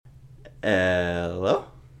Hello.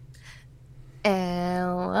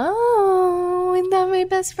 Hello, isn't that my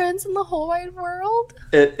best friends in the whole wide world?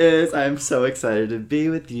 It is. I'm so excited to be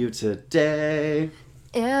with you today.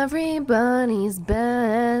 Everybody's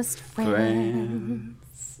best friend.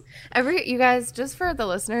 Friends. You guys, just for the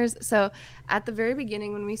listeners, so at the very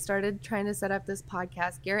beginning when we started trying to set up this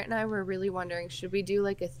podcast, Garrett and I were really wondering, should we do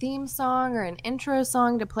like a theme song or an intro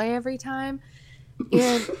song to play every time?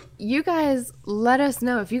 And you guys let us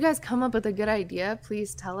know. If you guys come up with a good idea,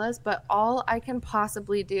 please tell us. But all I can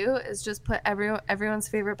possibly do is just put everyone's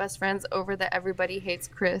favorite best friends over the Everybody Hates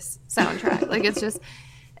Chris soundtrack. Like it's just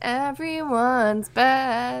everyone's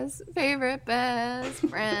favorite best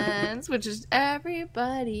friends, which is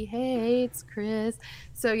Everybody Hates Chris.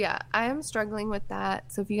 So yeah, I am struggling with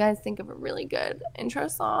that. So if you guys think of a really good intro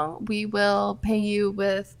song, we will pay you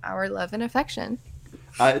with our love and affection.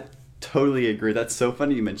 I totally agree. That's so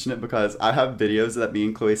funny you mention it because I have videos that me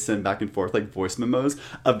and Chloe send back and forth, like voice memos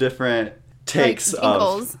of different Like takes of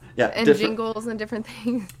jingles yeah, and different. jingles and different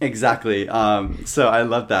things. Exactly. So I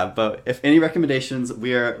love that. But if any recommendations,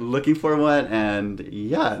 we are looking for one. And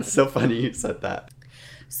yeah, it's so funny you said that.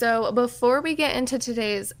 So before we get into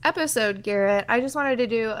today's episode, Garrett, I just wanted to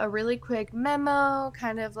do a really quick memo,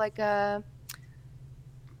 kind of like a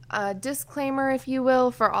disclaimer, if you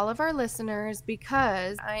will, for all of our listeners,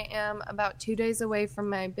 because I am about 2 days away from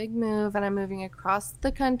my big move and I'm moving across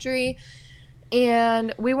the country.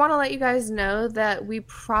 And we want to let you guys know that we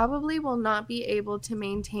probably will not be able to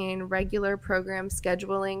maintain regular program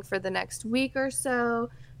scheduling for the next week or so.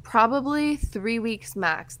 Probably 3 weeks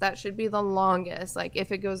max. That should be the longest. Like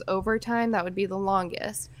if it goes overtime, that would be the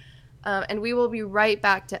longest. And we will be right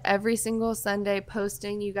back to every single Sunday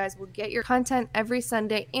posting. You guys will get your content every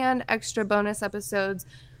Sunday and extra bonus episodes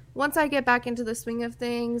once I get back into the swing of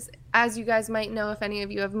things. As you guys might know, if any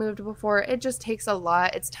of you have moved before, it just takes a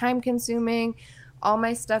lot. It's time consuming. All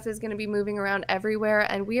my stuff is going to be moving around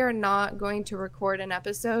everywhere, and we are not going to record an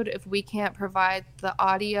episode if we can't provide the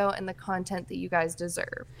audio and the content that you guys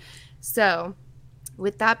deserve. So,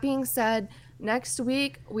 with that being said, next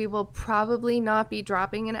week we will probably not be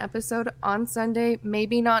dropping an episode on Sunday,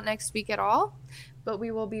 maybe not next week at all, but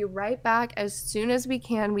we will be right back as soon as we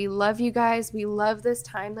can. We love you guys. We love this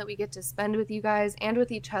time that we get to spend with you guys and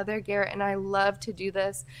with each other. Garrett and I love to do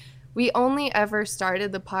this. We only ever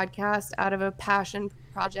started the podcast out of a passion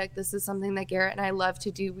project. This is something that Garrett and I love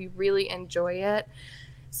to do. We really enjoy it.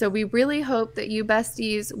 So we really hope that you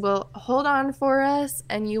besties will hold on for us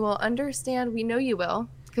and you will understand. We know you will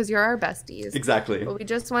because you're our besties. Exactly. But we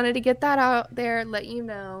just wanted to get that out there, let you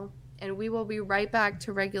know, and we will be right back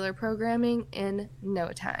to regular programming in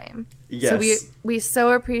no time. Yes. So we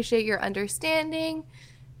so appreciate your understanding.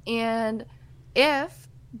 And if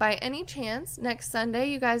by any chance next Sunday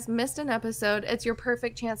you guys missed an episode, it's your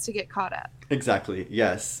perfect chance to get caught up. Exactly.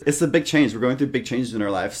 Yes. It's a big change. We're going through big changes in our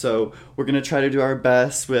life. So we're going to try to do our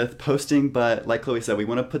best with posting. But like Chloe said, we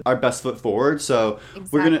want to put our best foot forward. So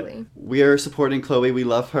Exactly. we are supporting Chloe. We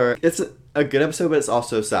love her. It's a good episode, but it's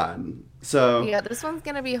also sad. So Yeah, this one's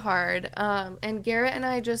gonna be hard. And Garrett and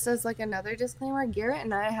I, just as like another disclaimer, Garrett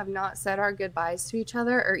and I have not said our goodbyes to each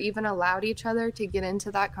other or even allowed each other to get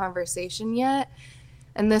into that conversation yet.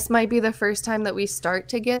 And this might be the first time that we start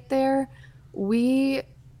to get there. We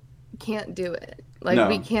can't do it. Like No.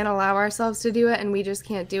 we can't allow ourselves to do it, and we just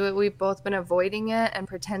can't do it. We've both been avoiding it and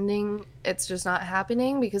pretending it's just not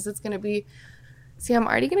happening because it's gonna be. See, I'm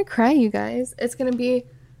already gonna cry, you guys. It's gonna be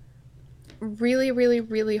really, really,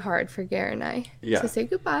 really hard for Garrett and I Yeah. to say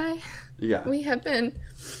goodbye. Yeah. We have been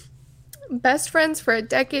best friends for a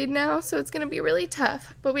decade now, so it's going to be really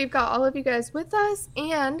tough. But we've got all of you guys with us,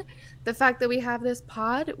 and the fact that we have this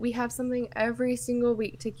pod, we have something every single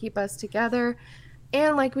week to keep us together.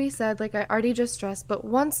 And like we said, like I already just stressed, but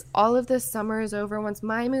once all of this summer is over, once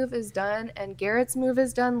my move is done and Garrett's move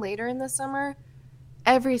is done later in the summer,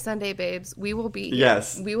 every Sunday, babes, we will be here.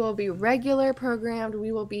 Yes. We will be regular programmed.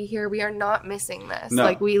 We will be here. We are not missing this. No.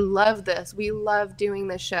 Like, we love this. We love doing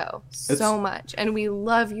the show so much. And we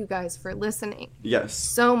love you guys for listening Yes.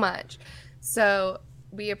 so much. So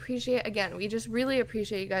we appreciate, again, we just really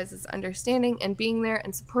appreciate you guys' understanding and being there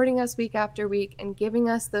and supporting us week after week and giving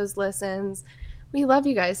us those listens. We love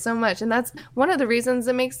you guys so much. And that's one of the reasons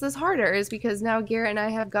it makes this harder, is because now Garrett and I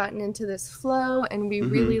have gotten into this flow and we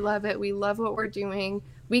really love it. We love what we're doing.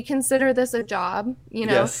 We consider this a job, you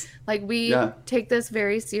know, Yes. like we take this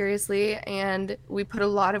very seriously and we put a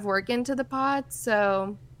lot of work into the pod.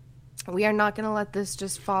 So we are not going to let this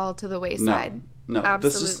just fall to the wayside. No,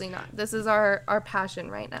 absolutely not. This is our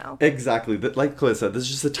passion right now. Exactly. Like Chloe said, this is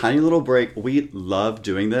just a tiny little break. We love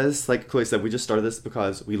doing this. Like Chloe said, we just started this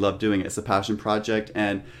because we love doing it. It's a passion project.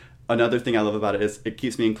 And another thing I love about it is it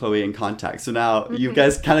keeps me and Chloe in contact. So now you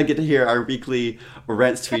guys kind of get to hear our weekly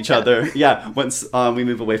rants to each other. Yeah, once we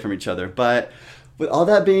move away from each other. But with all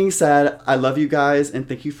that being said, I love you guys and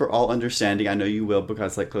thank you for all understanding. I know you will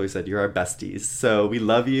because, like Chloe said, you're our besties. So we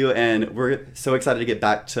love you and we're so excited to get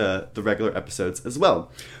back to the regular episodes as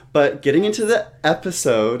well. But getting into the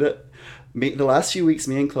episode, the last few weeks,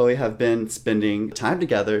 me and Chloe have been spending time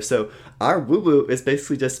together. So our woo-woo is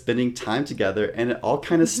basically just spending time together. And it all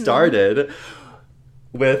kind of started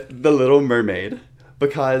with The Little Mermaid.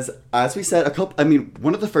 Because, as we said,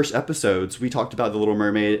 one of the first episodes, we talked about The Little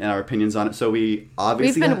Mermaid and our opinions on it. So we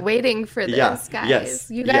obviously... We've been waiting for this, guys. Yes,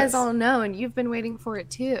 you guys all know, and you've been waiting for it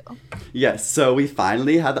too. Yes, so we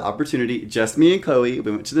finally had the opportunity, just me and Chloe. We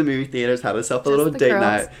went to the movie theaters, had ourselves a little date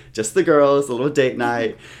night. Just the girls, a little date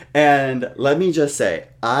night. And let me just say,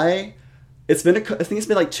 I think it's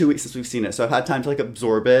been like 2 weeks since we've seen it. So I've had time to like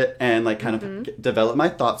absorb it and like kind of develop my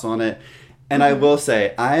thoughts on it. And I will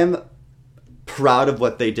say, I am proud of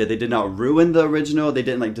what they did. They did not ruin the original. They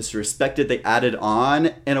didn't like disrespect it. They added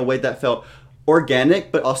on in a way that felt organic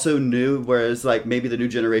but also new, whereas like maybe the new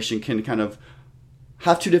generation can kind of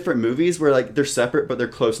have two different movies where like they're separate but they're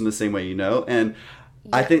close in the same way, you know? And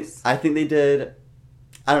yes. I think they did.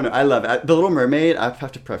 I don't know. I love it. The Little Mermaid, I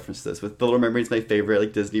have to preference this with The Little Mermaid's my favorite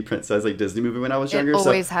like Disney princess, like Disney movie when I was younger. It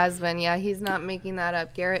always has been. Yeah, he's not making that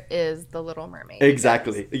up. Garrett is The Little Mermaid.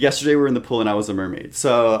 Exactly. Yesterday we were in the pool and I was a mermaid.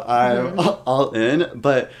 So I'm all in.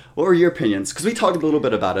 But what were your opinions? Because we talked a little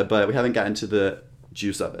bit about it, but we haven't gotten to the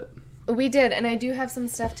juice of it. We did, and I do have some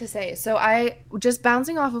stuff to say. So just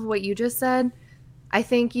bouncing off of what you just said, I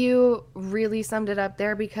think you really summed it up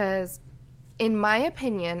there because in my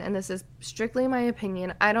opinion, and this is strictly my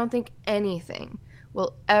opinion, I don't think anything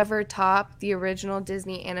will ever top the original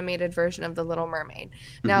Disney animated version of The Little Mermaid.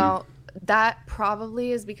 Now, that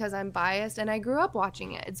probably is because I'm biased and I grew up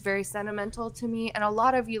watching it. It's very sentimental to me and a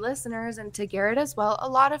lot of you listeners, and to Garrett as well, a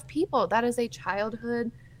lot of people. That is a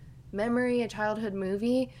childhood memory, a childhood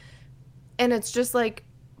movie, and it's just like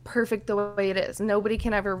perfect the way it is. Nobody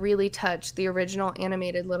can ever really touch the original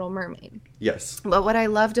animated Little Mermaid. Yes. But what I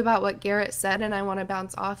loved about what Garrett said, and I want to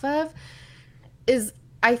bounce off of, is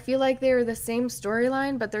I feel like they're the same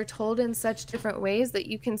storyline, but they're told in such different ways that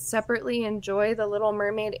you can separately enjoy the Little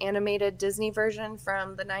Mermaid animated Disney version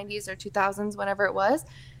from the 90s or 2000s, whenever it was,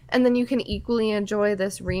 and then you can equally enjoy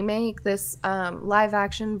this remake, this live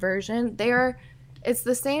action version. It's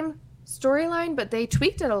the same storyline, but they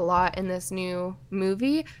tweaked it a lot in this new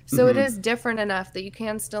movie, so it is different enough that you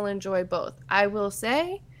can still enjoy both. I will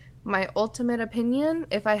say my ultimate opinion,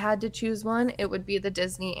 if I had to choose one, it would be the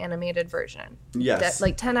Disney animated version. Yes.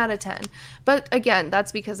 Like 10 out of 10. But again,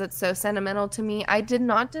 that's because it's so sentimental to me. I did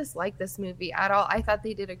not dislike this movie at all. I thought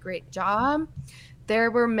they did a great job.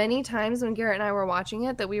 There were many times when Garrett and I were watching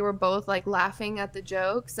it that we were both like laughing at the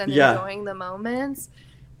jokes and enjoying the moments.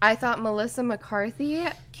 I thought Melissa McCarthy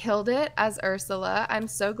killed it as Ursula. I'm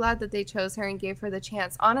so glad that they chose her and gave her the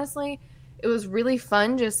chance. Honestly, it was really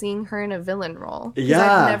fun just seeing her in a villain role.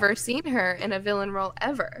 Yeah. I've never seen her in a villain role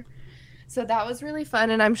ever. So that was really fun,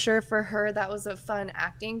 and I'm sure for her that was a fun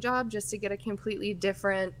acting job just to get a completely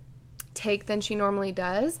different take than she normally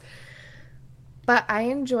does. But I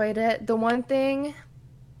enjoyed it. The one thing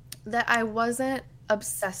that I wasn't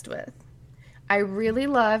obsessed with, I really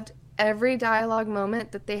loved every dialogue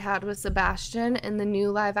moment that they had with Sebastian in the new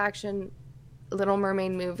live action Little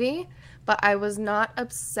Mermaid movie, but I was not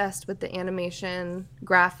obsessed with the animation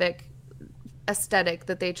graphic aesthetic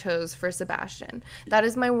that they chose for Sebastian. That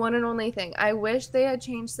is my one and only thing. I wish they had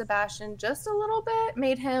changed Sebastian just a little bit,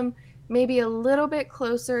 made him maybe a little bit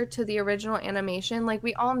closer to the original animation. Like,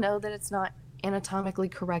 we all know that it's not anatomically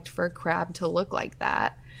correct for a crab to look like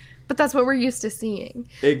that, but that's what we're used to seeing.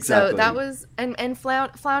 Exactly. So that was, and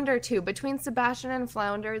Flounder too. Between Sebastian and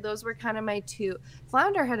Flounder, those were kind of my two.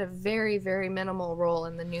 Flounder had a very, very minimal role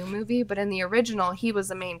in the new movie, but in the original, he was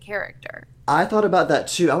the main character. I thought about that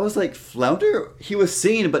too. I was like, Flounder, he was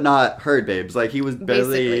seen but not heard, babes. Like, he was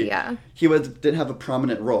barely, didn't have a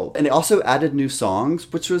prominent role. And they also added new songs,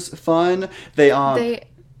 which was fun. They added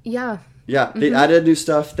new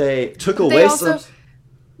stuff. They took away some.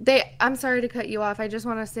 I'm sorry to cut you off. I just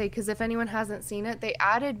want to say, because if anyone hasn't seen it, they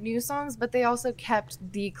added new songs, but they also kept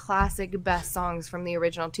the classic best songs from the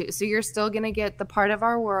original too. So you're still going to get the Part of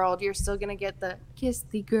Our World. You're still going to get the Kiss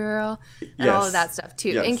the Girl and all of that stuff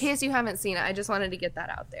too. Yes. In case you haven't seen it, I just wanted to get that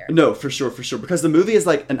out there. No, for sure. Because the movie is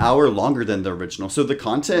like an hour longer than the original. So the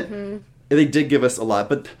content, they did give us a lot.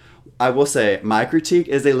 But I will say, my critique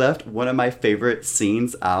is they left one of my favorite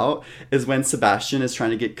scenes out is when Sebastian is trying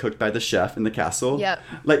to get cooked by the chef in the castle. Yep.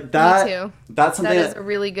 Like that. Me too. That's something that is a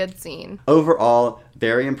really good scene. Overall,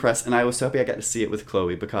 very impressed. And I was so happy I got to see it with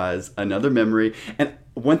Chloe because another memory. And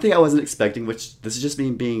one thing I wasn't expecting, which this is just me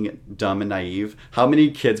being dumb and naive, how many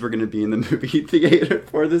kids were going to be in the movie theater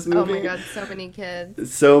for this movie? Oh my God, so many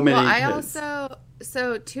kids. So many kids. I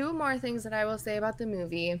also, two more things that I will say about the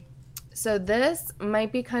movie. So this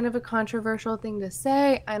might be kind of a controversial thing to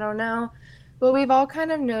say, I don't know, but we've all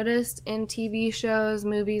kind of noticed in TV shows,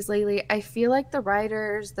 movies lately, I feel like the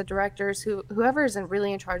writers, the directors, whoever is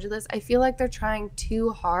really in charge of this, I feel like they're trying too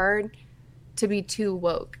hard to be too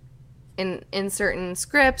woke in certain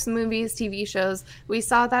scripts, movies, TV shows. We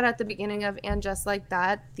saw that at the beginning of And Just Like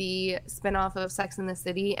That, the spinoff of Sex and the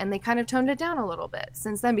City, and they kind of toned it down a little bit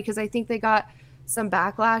since then because I think they got some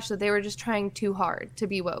backlash that they were just trying too hard to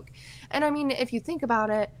be woke. And I mean, if you think about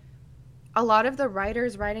it, a lot of the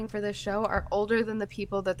writers writing for this show are older than the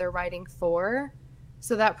people that they're writing for.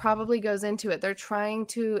 So that probably goes into it. They're trying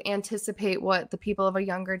to anticipate what the people of a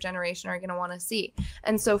younger generation are going to want to see.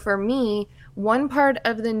 And so for me, one part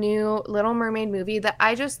of the new Little Mermaid movie that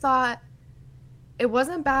I just thought it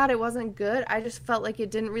wasn't bad, it wasn't good. I just felt like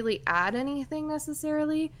it didn't really add anything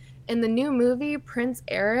necessarily. In the new movie, Prince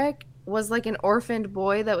Eric was like an orphaned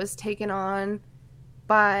boy that was taken on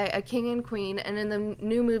by a king and queen, and in the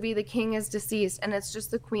new movie the king is deceased and it's just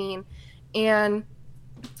the queen, and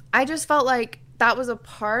I just felt like that was a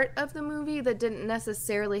part of the movie that didn't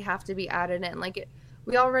necessarily have to be added in. Like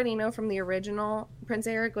we already know from the original, Prince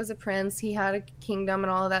Eric was a prince, he had a kingdom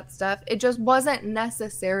and all of that stuff. It just wasn't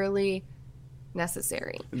necessarily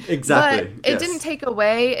necessary. Exactly. But it didn't take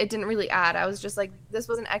away, it didn't really add. I was just like, this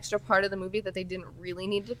was an extra part of the movie that they didn't really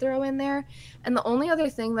need to throw in there. And the only other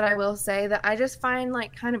thing that I will say that I just find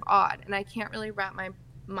like kind of odd and I can't really wrap my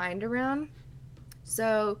mind around.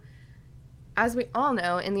 So as we all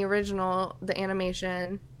know, in the original, the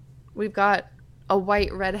animation, we've got a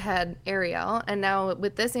white redhead Ariel, and now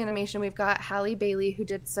with this animation we've got Halle Bailey, who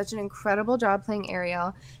did such an incredible job playing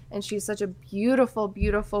Ariel, and she's such a beautiful,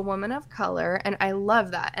 beautiful woman of color, and I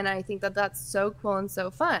love that, and I think that that's so cool and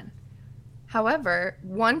so fun. However,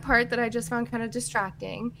 one part that I just found kind of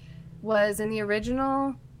distracting was in the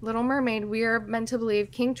original Little Mermaid, we are meant to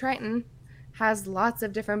believe King Triton has lots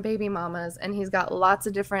of different baby mamas, and he's got lots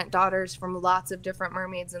of different daughters from lots of different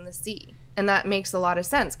mermaids in the sea. And that makes a lot of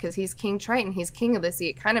sense because he's King Triton, he's king of the sea.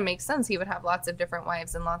 It kind of makes sense he would have lots of different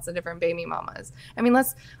wives and lots of different baby mamas. I mean,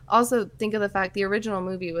 let's also think of the fact the original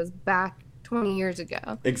movie was back 20 years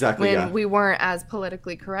ago. Exactly, when we weren't as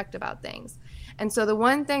politically correct about things. And so the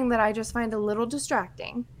one thing that I just find a little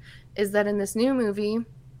distracting is that in this new movie,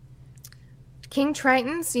 King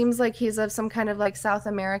Triton seems like he's of some kind of like South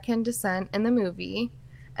American descent in the movie.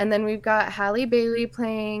 And then we've got Halle Bailey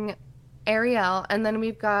playing Ariel. And then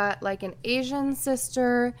we've got like an Asian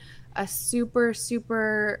sister, a super,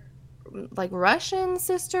 super like Russian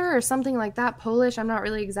sister or something like that. Polish, I'm not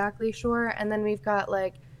really exactly sure. And then we've got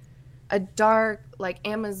like a dark like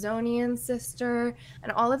Amazonian sister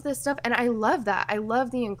and all of this stuff. And I love that. I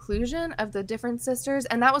love the inclusion of the different sisters.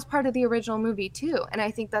 And that was part of the original movie too. And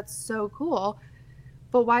I think that's so cool.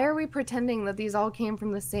 But why are we pretending that these all came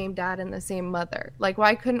from the same dad and the same mother? Like,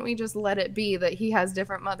 why couldn't we just let it be that he has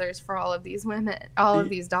different mothers for all of these women, all of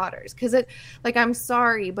these daughters? Because it, like, I'm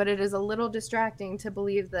sorry, but it is a little distracting to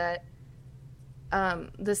believe that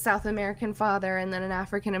the South American father and then an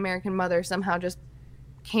African American mother somehow just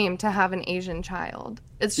came to have an Asian child.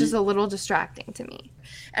 It's just a little distracting to me.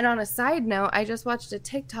 And on a side note, I just watched a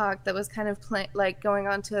TikTok that was kind of going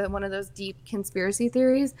on to one of those deep conspiracy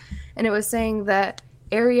theories, and it was saying that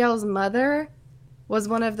Ariel's mother was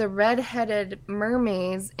one of the red-headed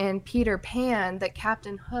mermaids in Peter Pan that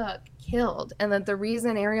Captain Hook killed, and that the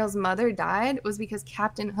reason Ariel's mother died was because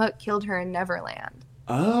Captain Hook killed her in Neverland.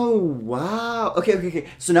 Oh, wow. Okay.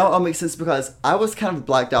 So now it all makes sense because I was kind of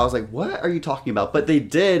blacked out. I was like, what are you talking about? But they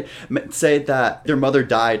did say that their mother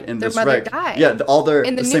died in this wreck. Their mother died. Yeah, all their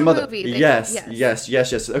in the same new mother. Movie. Yes.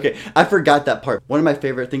 Okay, I forgot that part. One of my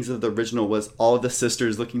favorite things of the original was all of the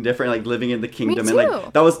sisters looking different, like living in the kingdom. Me too. And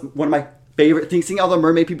like that was one of my favorite things, seeing all the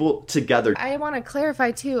mermaid people together. I want to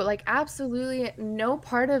clarify too, like absolutely no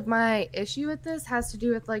part of my issue with this has to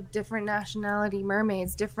do with like different nationality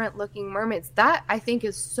mermaids, different looking mermaids. That I think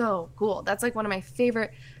is so cool. That's like one of my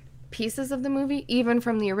favorite pieces of the movie, even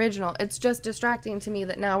from the original. It's just distracting to me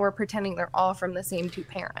that now we're pretending they're all from the same two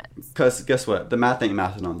parents. Because guess what? The math ain't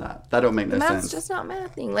mathing on that. That don't make no sense. The math's just not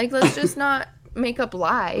mathing. Like, let's just not make up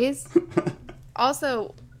lies.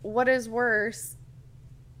 Also, what is worse,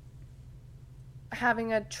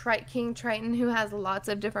 having a King Triton who has lots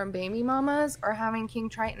of different baby mamas, or having King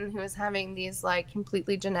Triton who is having these like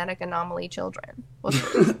completely genetic anomaly children?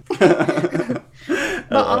 But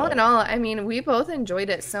all in all, I mean, we both enjoyed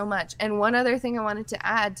it so much. And one other thing I wanted to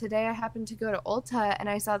add, today I happened to go to Ulta and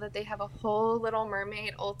I saw that they have a whole Little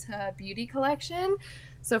Mermaid Ulta beauty collection.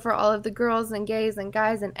 So for all of the girls and gays and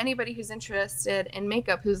guys and anybody who's interested in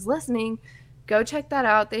makeup who's listening, go check that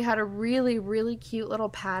out. They had a really, really cute little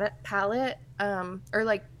palette, or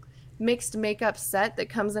like mixed makeup set that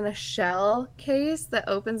comes in a shell case that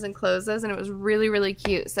opens and closes, and it was really, really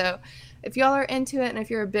cute. So if y'all are into it, and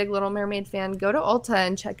if you're a big Little Mermaid fan, go to Ulta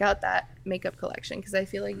and check out that makeup collection, because I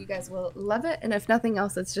feel like you guys will love it, and if nothing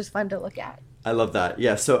else, it's just fun to look at. I love that.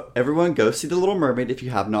 Yeah, so everyone go see The Little Mermaid if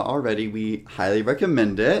you have not already. We highly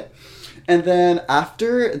recommend it. And then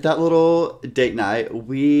after that little date night,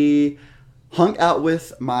 we hung out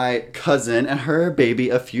with my cousin and her baby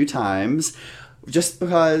a few times, just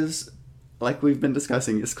because, like we've been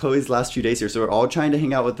discussing, it's Chloe's last few days here, so we're all trying to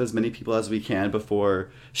hang out with as many people as we can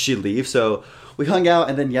before she leaves. So we hung out,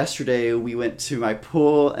 and then yesterday we went to my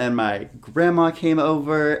pool, and my grandma came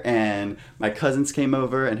over, and my cousins came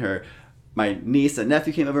over, and my niece and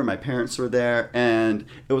nephew came over, my parents were there, and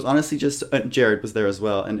it was honestly just, Jared was there as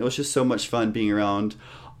well, and it was just so much fun being around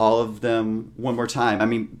all of them one more time. I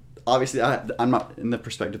mean, obviously, I'm not in the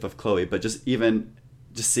perspective of Chloe, but just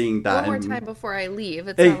seeing that. One more time before I leave.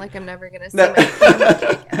 It's not like I'm never going to see my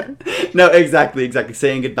family again. No, exactly.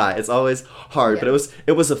 Saying goodbye. It's always hard, but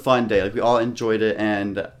it was a fun day. Like, we all enjoyed it,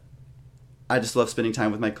 and I just love spending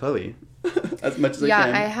time with my Chloe as much as I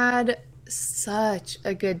can. Yeah, I had such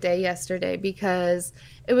a good day yesterday because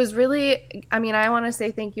it was really, I mean, I want to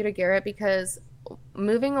say thank you to Garrett, because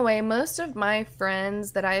moving away, most of my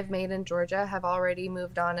friends that I've made in Georgia have already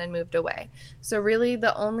moved on and moved away. So really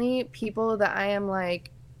the only people that I am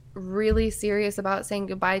like really serious about saying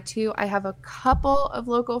goodbye to, I have a couple of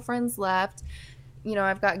local friends left. You know,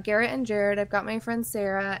 I've got Garrett and Jared, I've got my friend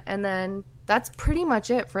Sarah, and then that's pretty much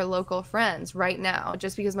it for local friends right now,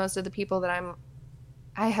 just because most of the people that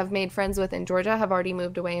I have made friends with in Georgia have already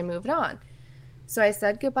moved away and moved on. So I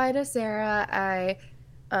said goodbye to Sarah. I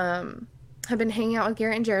have been hanging out with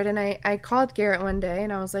Garrett and Jared, and I called Garrett one day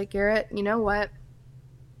and I was like, Garrett, you know what?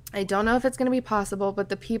 I don't know if it's going to be possible, but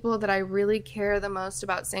the people that I really care the most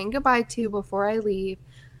about saying goodbye to before I leave,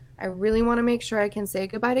 I really want to make sure I can say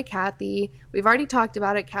goodbye to Kathy. We've already talked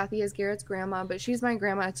about it. Kathy is Garrett's grandma, but she's my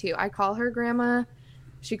grandma too. I call her grandma.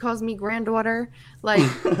 She calls me granddaughter. Like,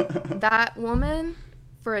 that woman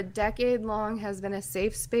for a decade long has been a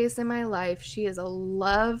safe space in my life. She is a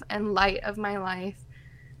love and light of my life.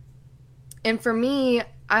 And for me,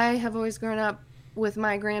 I have always grown up with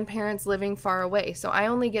my grandparents living far away. So I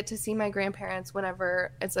only get to see my grandparents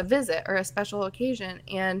whenever it's a visit or a special occasion.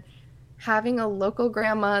 And having a local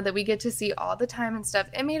grandma that we get to see all the time and stuff,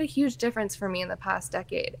 it made a huge difference for me in the past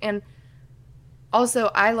decade. And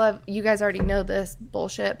also, I love, you guys already know this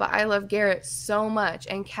bullshit, but I love Garrett so much.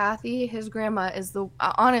 And Kathy, his grandma, is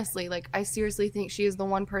honestly, like, I seriously think she is the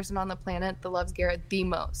one person on the planet that loves Garrett the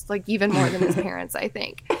most. Like, even more than his parents, I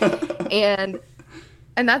think. And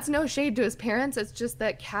that's no shade to his parents. It's just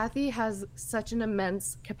that Kathy has such an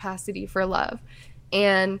immense capacity for love.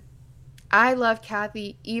 And I love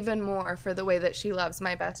Kathy even more for the way that she loves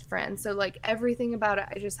my best friend. So, like, everything about it,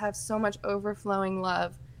 I just have so much overflowing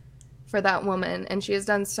love for that woman, and she has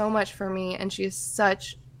done so much for me, and she is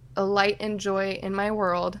such a light and joy in my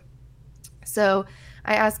world. So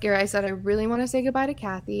I asked Garrett, I said, I really want to say goodbye to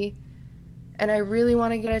Kathy, and I really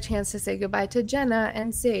want to get a chance to say goodbye to Jenna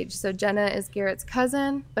and Sage. So Jenna is Garrett's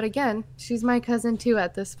cousin, but again, she's my cousin too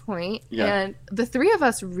at this point. Yeah. And the three of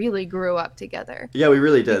us really grew up together. Yeah, we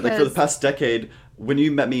really did. Like, for the past decade, when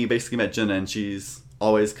you met me, you basically met Jenna, and she's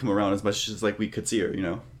always come around as much as, like, we could see her, you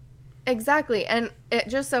know? Exactly. And it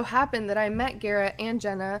just so happened that I met Garrett and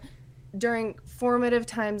Jenna during formative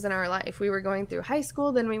times in our life. We were going through high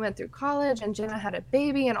school, then we went through college, and Jenna had a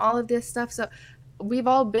baby and all of this stuff. So we've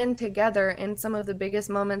all been together in some of the biggest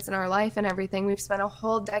moments in our life and everything. We've spent a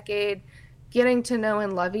whole decade getting to know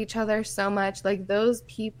and love each other so much. Like, those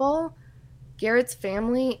people, Garrett's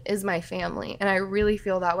family is my family, and I really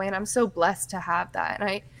feel that way, and I'm so blessed to have that.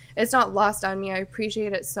 And it's not lost on me. I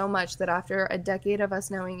appreciate it so much that after a decade of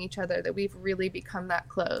us knowing each other, that we've really become that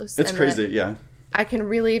close. It's crazy, yeah. I can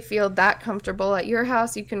really feel that comfortable at your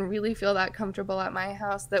house. You can really feel that comfortable at my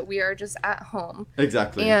house, that we are just at home.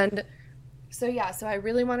 Exactly. And so, yeah, so I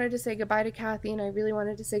really wanted to say goodbye to Kathy, and I really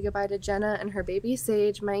wanted to say goodbye to Jenna and her baby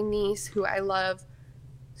Sage, my niece, who I love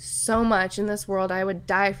so much in this world. I would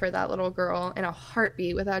die for that little girl in a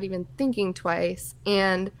heartbeat without even thinking twice.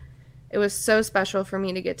 And it was so special for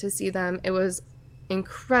me to get to see them. It was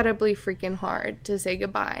incredibly freaking hard to say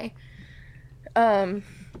goodbye. And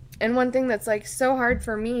one thing that's like so hard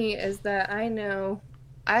for me is that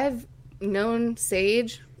I've known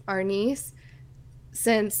Sage, our niece,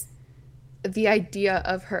 since the idea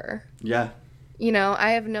of her. Yeah. You know,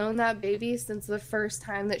 I have known that baby since the first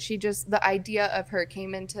time that the idea of her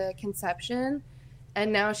came into conception.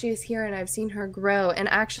 And now she's here and I've seen her grow. And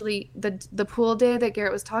actually, the pool day that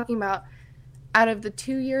Garrett was talking about, out of the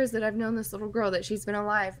 2 years that I've known this little girl that she's been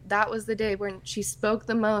alive, that was the day when she spoke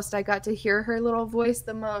the most. I got to hear her little voice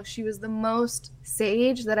the most. She was the most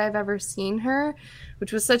Sage that I've ever seen her,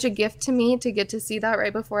 which was such a gift to me to get to see that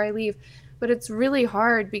right before I leave. But it's really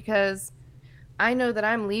hard because I know that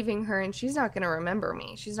I'm leaving her and she's not going to remember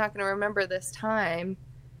me. She's not going to remember this time.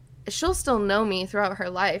 She'll still know me throughout her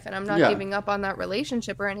life, and I'm not giving up on that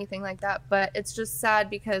relationship or anything like that, but it's just sad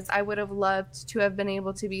because I would have loved to have been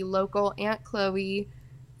able to be local Aunt Chloe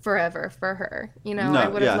forever for her. You know, I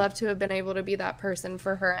would have loved to have been able to be that person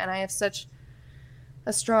for her, and I have such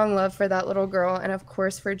a strong love for that little girl, and of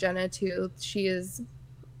course for Jenna too. She is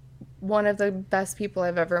one of the best people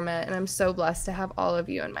I've ever met, and I'm so blessed to have all of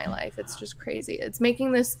you in my life. It's just crazy. It's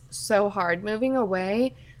making this so hard. Moving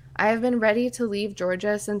away, I have been ready to leave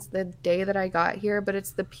Georgia since the day that I got here, but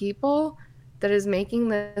it's the people that is making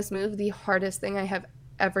this move the hardest thing I have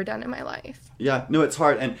ever done in my life. Yeah, no, it's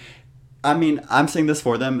hard. And I mean, I'm saying this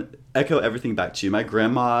for them, echo everything back to you. My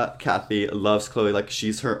grandma, Kathy, loves Chloe like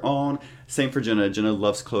she's her own. Same for Jenna. Jenna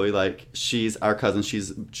loves Chloe like she's our cousin.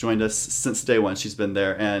 She's joined us since day one. She's been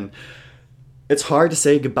there. And it's hard to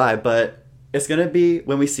say goodbye, but it's going to be,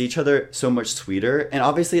 when we see each other, so much sweeter. And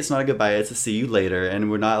obviously, it's not a goodbye. It's a see you later.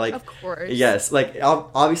 And we're not like... Of course. Yes. Like,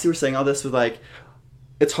 obviously, we're saying all this with, like...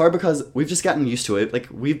 It's hard because we've just gotten used to it. Like,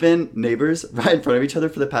 we've been neighbors right in front of each other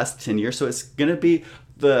for the past 10 years. So it's going to be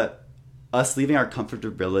us leaving our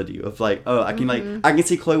comfortability of, like, oh, I can, like... I can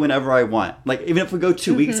see Chloe whenever I want. Like, even if we go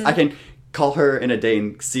 2 weeks, I can call her in a day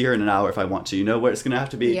and see her in an hour if I want to. You know, where it's going to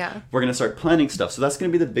have to be, we're going to start planning stuff. So that's going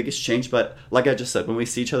to be the biggest change. But like I just said, when we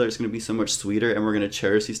see each other, it's going to be so much sweeter and we're going to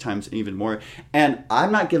cherish these times even more. And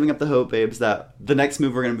I'm not giving up the hope, babes, that the next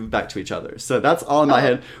move we're going to move back to each other. So that's all in my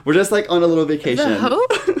head. We're just like on a little vacation. The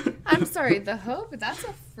hope? I'm sorry, the hope? That's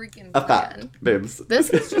a freaking plan. A fact, babes. This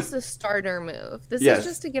is just a starter move. This is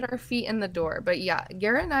just to get our feet in the door. But yeah,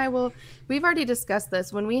 Garrett and I we've already discussed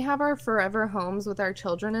this. When we have our forever homes with our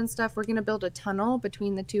children and stuff, we're going to build a tunnel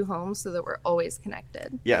between the two homes so that we're always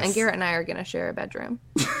connected. Yes. And Garrett and I are going to share a bedroom.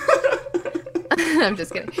 I'm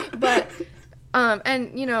just kidding. But,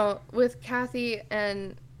 and, you know, with Kathy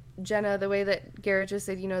and Jenna, the way that Garrett just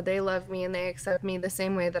said, you know, they love me and they accept me the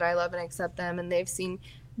same way that I love and accept them, and they've seen,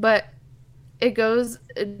 but it goes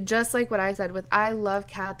just like what I said with, I love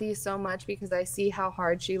Kathy so much because I see how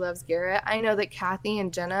hard she loves Garrett. I know that Kathy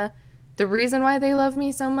and Jenna, the reason why they love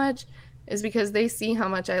me so much is because they see how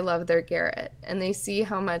much I love their Garrett, and they see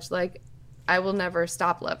how much, like, I will never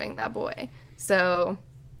stop loving that boy. So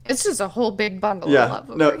it's just a whole big bundle of love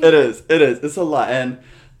over here. It is. It's a lot. And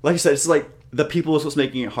like I said, it's like the people is what's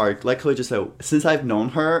making it hard. Like Chloe just said, since I've known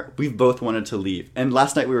her, we've both wanted to leave. And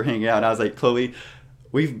last night we were hanging out and I was like, Chloe,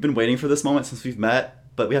 we've been waiting for this moment since we've met,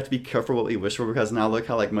 but we have to be careful what we wish for because now look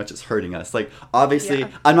how like much it's hurting us. Like obviously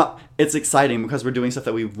it's exciting because we're doing stuff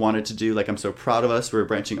that we've wanted to do. Like I'm so proud of us. We're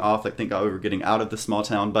branching off. Like thank God we were getting out of the small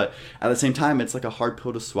town. But at the same time, it's like a hard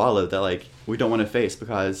pill to swallow that like we don't want to face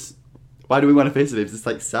because why do we want to face it? It's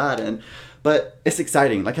like sad but it's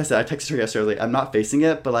exciting. Like I said, I texted her yesterday. Like, I'm not facing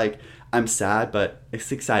it, but like I'm sad, but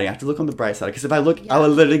it's exciting. I have to look on the bright side because if I look, I will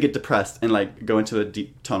literally get depressed and like go into a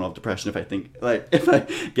deep tunnel of depression if I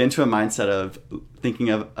get into a mindset of thinking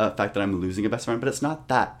of a fact that I'm losing a best friend. But it's not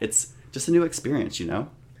that. It's just a new experience, you know?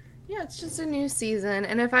 Yeah, it's just a new season.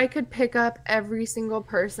 And if I could pick up every single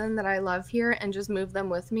person that I love here and just move them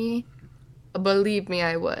with me, believe me,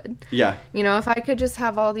 I would. Yeah. You know, if I could just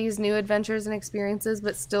have all these new adventures and experiences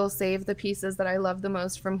but still save the pieces that I love the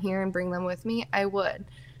most from here and bring them with me, I would.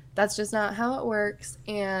 That's just not how it works,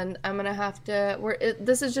 and I'm going to have to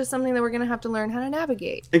this is just something that we're going to have to learn how to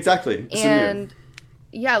navigate. Exactly. And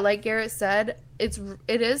yeah, like Garrett said,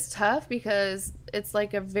 it is tough because it's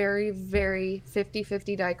like a very, very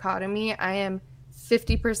 50-50 dichotomy. I am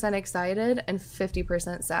 50% excited and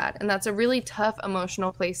 50% sad. And that's a really tough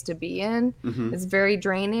emotional place to be in. Mm-hmm. It's very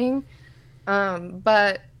draining.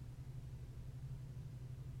 But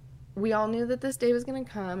we all knew that this day was going to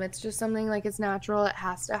come. It's just something like it's natural. It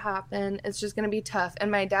has to happen. It's just going to be tough. And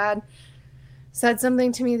my dad said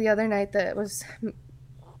something to me the other night that was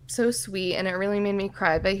so sweet and it really made me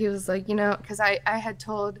cry. But he was like, you know, because I had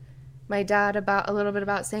told my dad a little bit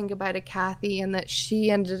about saying goodbye to Kathy and that she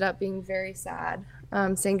ended up being very sad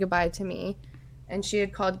saying goodbye to me. and she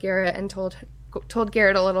had called Garrett and told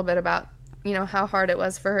Garrett a little bit about, you know, how hard it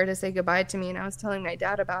was for her to say goodbye to me. And I was telling my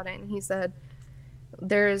dad about it, and he said,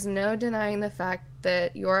 there is no denying the fact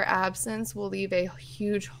that your absence will leave a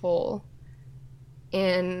huge hole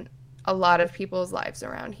in a lot of people's lives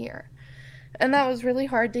around here. And that was really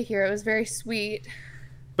hard to hear. It was very sweet.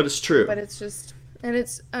 But it's true. But it's just, and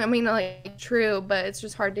it's, I mean, like, true, but it's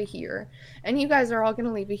just hard to hear. And you guys are all going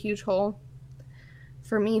to leave a huge hole.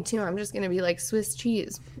 For me, too. I'm just going to be like Swiss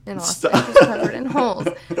cheese in Austin, just covered in holes.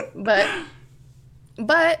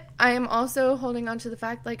 But I am also holding on to the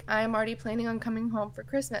fact, like, I am already planning on coming home for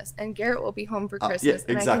Christmas. And Garrett will be home for Christmas.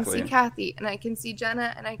 Yeah, exactly. And I can see Kathy, and I can see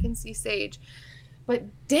Jenna, and I can see Sage. But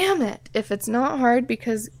damn it, if it's not hard,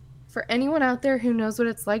 because for anyone out there who knows what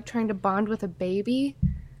it's like trying to bond with a baby,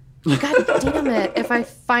 God damn it, if I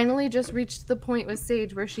finally just reached the point with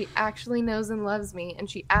Sage where she actually knows and loves me, and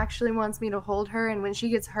she actually wants me to hold her, and when she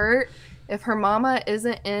gets hurt, if her mama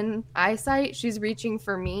isn't in eyesight, she's reaching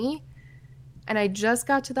for me. And I just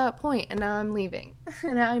got to that point, and now I'm leaving.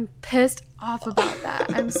 And I'm pissed off about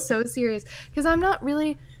that. I'm so serious. Because I'm not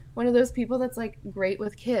really one of those people that's, like, great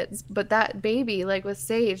with kids. But that baby, like with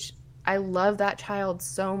Sage, I love that child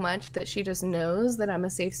so much that she just knows that I'm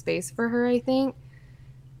a safe space for her, I think.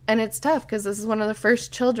 And it's tough because this is one of the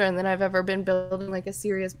first children that I've ever been building, like, a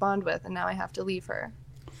serious bond with, and now I have to leave her.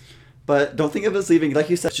 But don't think of us leaving. Like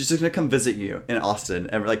you said, she's just going to come visit you in Austin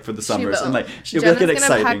and, like, for the summers. And, like, she'll Jenna's get exciting.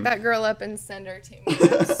 Jenna's going to pack that girl up and send her to me.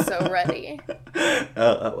 I'm so ready.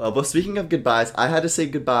 Well, speaking of goodbyes, I had to say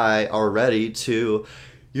goodbye already to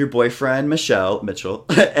your boyfriend, Mitchell,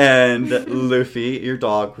 and Luffy, your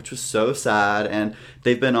dog, which was so sad. And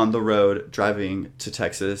they've been on the road driving to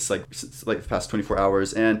Texas, like the past 24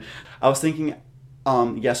 hours. And I was thinking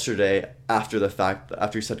yesterday after the fact,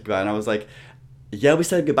 after you said goodbye, and I was like, yeah, we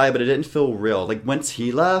said goodbye, but it didn't feel real. Like, once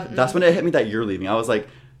he left, that's when it hit me that you're leaving. I was like,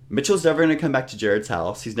 Mitchell's never going to come back to Jared's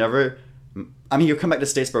house. He's never... I mean, he'll come back to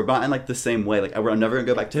Statesboro, but not in, like, the same way. Like, I'm never going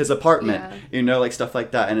to go back to his apartment, you know, like, stuff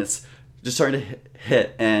like that. And it's just starting to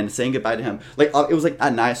hit, and saying goodbye to him. Like, it was, like,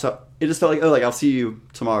 at night, so it just felt like, oh, like, I'll see you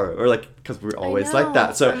tomorrow. Or, like, because we're always like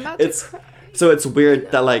that. So it's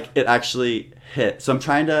weird that, like, it actually hit. So I'm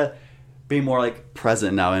trying to be more, like,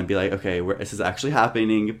 present now and be like, okay, this is actually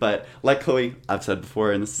happening. But like Chloe, I've said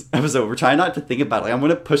before in this episode, we're trying not to think about it. Like, I'm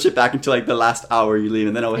going to push it back until, like, the last hour you leave,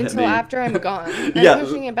 and then it'll hit me. Until after I'm gone. I'm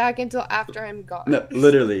pushing it back until after I'm gone. No,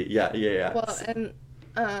 literally, yeah. Well, and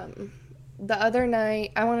the other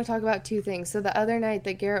night, I want to talk about two things. So the other night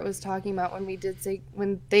that Garrett was talking about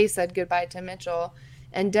when they said goodbye to Mitchell,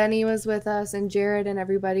 and Denny was with us, and Jared and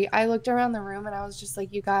everybody, I looked around the room and I was just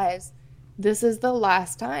like, you guys, this is the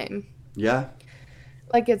last time. Yeah.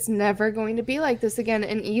 Like, it's never going to be like this again.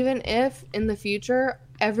 And even if in the future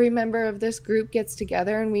every member of this group gets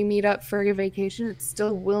together and we meet up for a vacation, it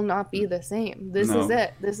still will not be the same. This is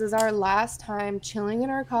it. This is our last time chilling in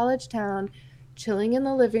our college town, chilling in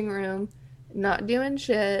the living room, not doing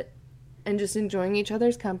shit, and just enjoying each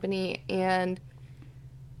other's company. And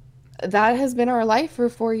that has been our life for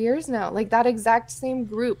 4 years now. Like, that exact same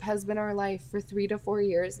group has been our life for 3 to 4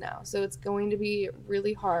 years now. So it's going to be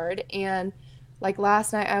really hard. And like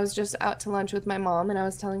last night, I was just out to lunch with my mom, and I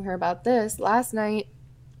was telling her about this. Last night,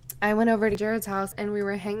 I went over to Jared's house, and we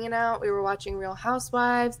were hanging out. We were watching Real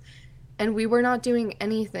Housewives, and we were not doing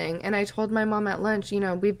anything. And I told my mom at lunch, you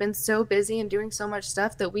know, we've been so busy and doing so much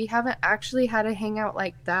stuff that we haven't actually had a hangout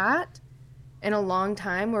like that in a long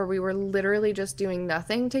time, where we were literally just doing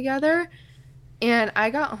nothing together. And I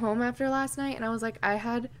got home after last night, and I was like, I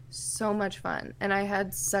had so much fun, and I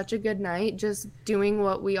had such a good night just doing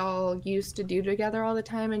what we all used to do together all the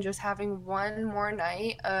time, and just having one more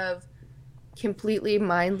night of completely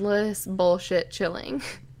mindless bullshit chilling.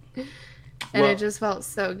 And it just felt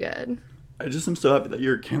so good. I just am so happy that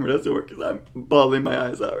your camera doesn't work, because I'm bawling my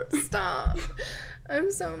eyes out. Stop. I'm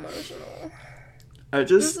so emotional.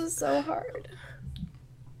 This is so hard.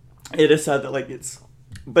 It is sad that, like,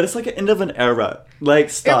 but it's like an end of an era. Like,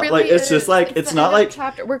 stop. It really like, it's just like, it's not like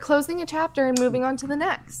chapter. We're closing a chapter and moving on to the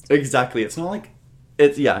next. Exactly. It's not like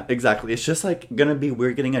exactly. It's just like gonna be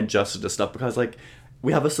we're getting adjusted to stuff, because, like,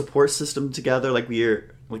 we have a support system together. Like,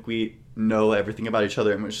 we know everything about each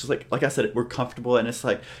other, and it's just like I said, we're comfortable, and it's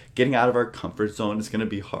like getting out of our comfort zone is gonna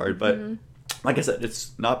be hard. But like I said,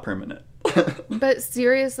 it's not permanent. But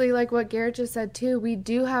seriously, like what Garrett just said too, we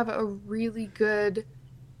do have a really good,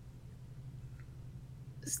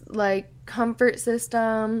 like, comfort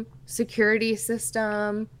system, security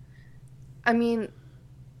system. I mean,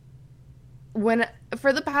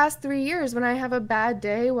 for the past 3 years, when I have a bad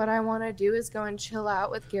day, what I want to do is go and chill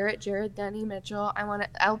out with Garrett, Jared, Denny, Mitchell. I want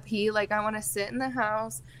to LP, like, I want to sit in the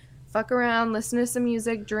house, fuck around, listen to some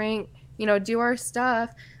music, drink, do our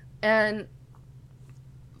stuff. And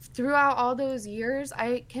throughout all those years,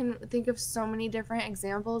 I can think of so many different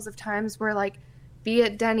examples of times where, like, be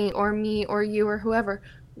it Denny or me or you or whoever,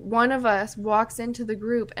 one of us walks into the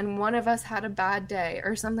group and one of us had a bad day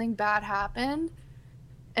or something bad happened,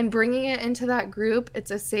 and bringing it into that group, it's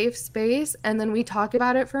a safe space, and then we talk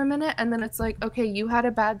about it for a minute, and then it's like, okay, you had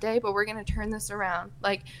a bad day, but we're going to turn this around.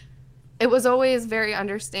 Like, it was always very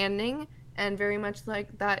understanding and very much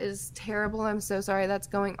like, that is terrible, I'm so sorry that's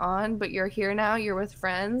going on, but you're here now, you're with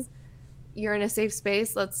friends, you're in a safe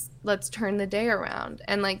space, let's turn the day around.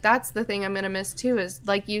 And, like, that's the thing I'm going to miss too, is,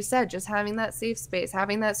 like you said, just having that safe space,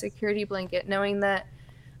 having that security blanket, knowing that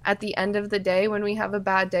at the end of the day, when we have a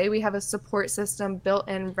bad day, we have a support system built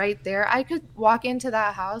in right there. I could walk into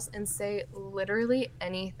that house and say literally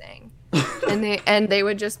anything. and they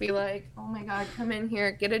would just be like, oh my God, come in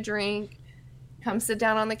here, get a drink, come sit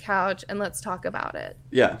down on the couch, and let's talk about it.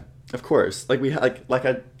 Yeah, of course. Like, we like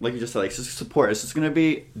you just said, like, it's just support. It's just going to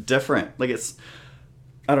be different. Like, it's,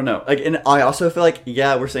 I don't know. Like, and I also feel like,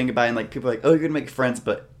 yeah, we're saying goodbye, and, like, people are like, oh, you're going to make friends,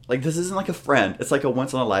 but, like, this isn't like a friend. It's like a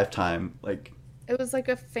once in a lifetime, like, it was like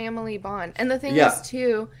a family bond. And the thing is,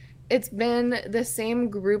 too, it's been the same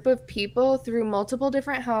group of people through multiple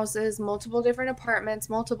different houses, multiple different apartments,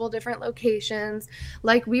 multiple different locations.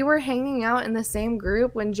 Like, we were hanging out in the same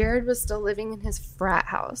group when Jared was still living in his frat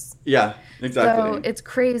house. Yeah, exactly. So it's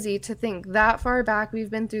crazy to think that far back.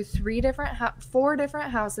 We've been through 4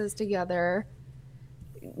 different houses together,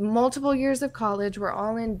 multiple years of college. We're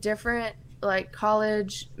all in different, like,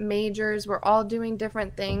 college majors. We're all doing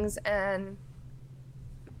different things, and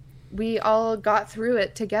we all got through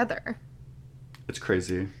it together. It's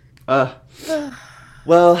crazy. Well,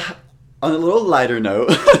 on a little lighter note,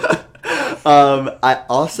 I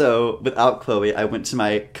also, without Chloe, I went to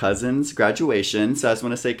my cousin's graduation. So I just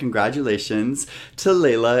want to say congratulations to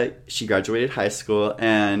Layla. She graduated high school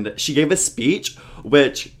and she gave a speech,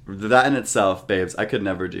 which that in itself, babes, I could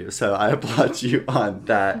never do. So I applaud you on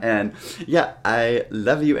that. And yeah, I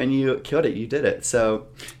love you and you killed it. You did it. So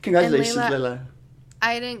congratulations, Layla.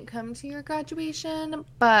 I didn't come to your graduation,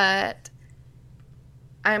 but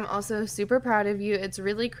I'm also super proud of you. It's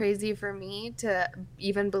really crazy for me to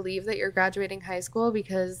even believe that you're graduating high school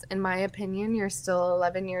because, in my opinion, you're still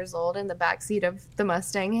 11 years old in the backseat of the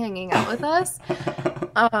Mustang hanging out with us.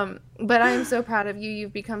 But I'm so proud of you.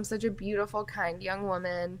 You've become such a beautiful, kind young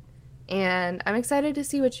woman. And I'm excited to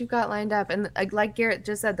see what you've got lined up. And like Garrett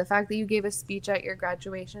just said, the fact that you gave a speech at your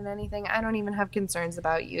graduation, anything, I don't even have concerns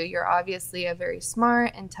about you. You're obviously a very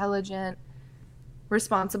smart, intelligent,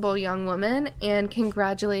 responsible young woman. And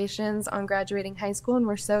congratulations on graduating high school. And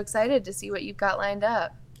we're so excited to see what you've got lined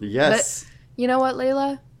up. Yes. But you know what,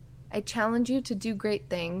 Layla? I challenge you to do great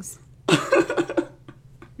things. Oh,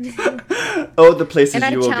 the places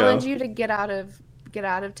you will go. And I challenge you to get out of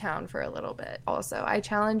town for a little bit. Also, I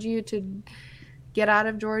challenge you to get out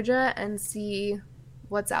of Georgia and see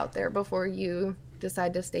what's out there before you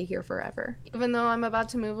decide to stay here forever. Even though I'm about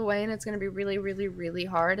to move away and it's going to be really, really, really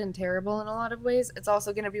hard and terrible in a lot of ways, it's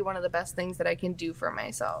also going to be one of the best things that I can do for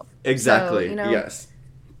myself. Exactly. So, yes.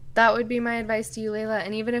 That would be my advice to you, Layla.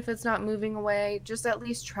 And even if it's not moving away, just at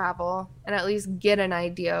least travel and at least get an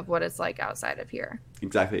idea of what it's like outside of here.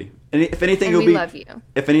 Exactly. And if anything, love you.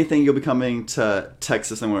 If anything, you'll be coming to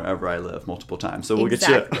Texas and wherever I live multiple times. So we'll get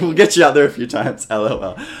you out there a few times.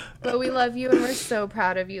 LOL. But we love you and we're so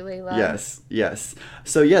proud of you, Layla. Yes.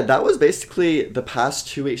 So yeah, that was basically the past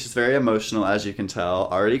 2 weeks. It's very emotional, as you can tell.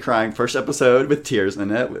 Already crying. First episode with tears in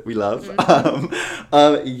it. We love.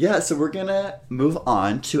 Mm-hmm. So we're gonna move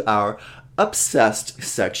on to our obsessed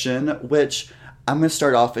section, which I'm gonna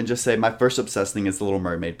start off and just say my first obsessed thing is The Little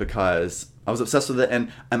Mermaid, because I was obsessed with it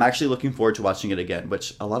and I'm actually looking forward to watching it again,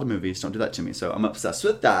 which a lot of movies don't do that to me. So I'm obsessed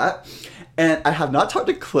with that. And I have not talked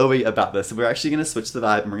to Chloe about this. So we're actually going to switch the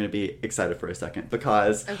vibe and we're going to be excited for a second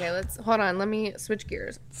because... Okay, hold on. Let me switch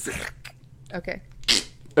gears. Okay,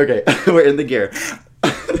 we're in the gear.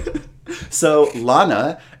 So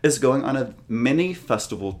Lana is going on a mini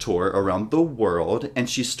festival tour around the world, and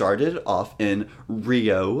she started off in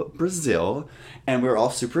Rio, Brazil, and we were all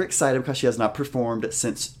super excited because she has not performed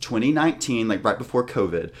since 2019, like right before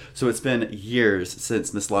COVID. So it's been years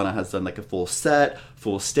since Miss Lana has done like a full set,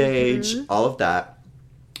 full stage, all of that.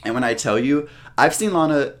 And when I tell you, I've seen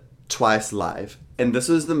Lana twice live, and this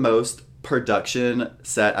was the most production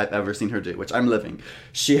set I've ever seen her do, which I'm living.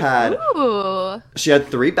 She had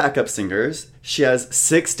 3 backup singers. She has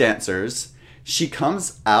 6 dancers. She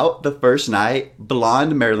comes out the first night,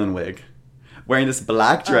 blonde Marilyn wig, wearing this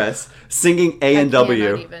black dress, singing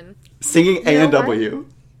A&W. Singing A&W.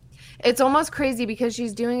 It's almost crazy because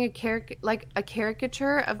she's doing a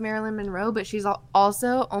caricature of Marilyn Monroe, but she's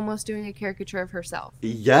also almost doing a caricature of herself.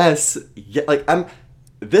 Yes. Yeah, like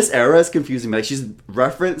this era is confusing me. Like she's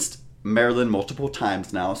referenced Marilyn multiple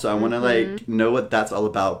times now, so I want to like know what that's all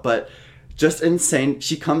about. But just insane.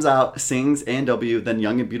 She comes out, sings A&W, then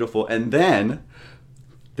Young and Beautiful, and then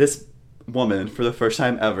this woman, for the first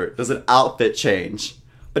time ever, does an outfit change.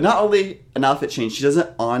 But not only an outfit change, she does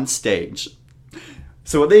it on stage.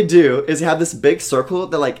 So what they do is they have this big circle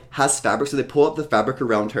that like has fabric, so they pull up the fabric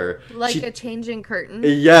around her. Like a changing curtain?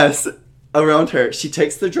 Yes, around her. She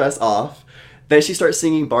takes the dress off. Then she starts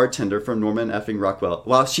singing Bartender from Norman effing Rockwell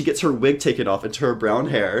while she gets her wig taken off into her brown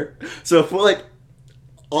hair. So a full like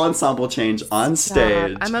ensemble change on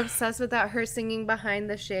stage. I'm obsessed with that. Her singing Behind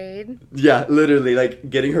the Shade. Yeah, literally like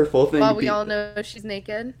getting her full thing. While we all know she's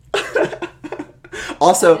naked.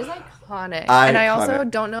 Also, that is iconic. And I also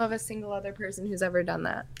don't know of a single other person who's ever done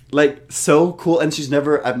that. Like so cool, and she's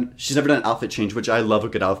never done an outfit change, which I love a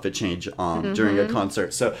good outfit change during a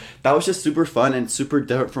concert. So that was just super fun and super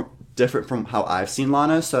different from how I've seen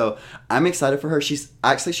Lana. So I'm excited for her. She's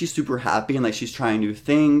super happy and like she's trying new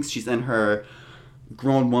things. She's in her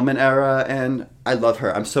grown woman era, and I love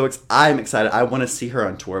her. I'm excited. I want to see her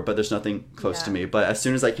on tour, but there's nothing close to me. But as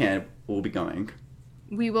soon as I can, we'll be going.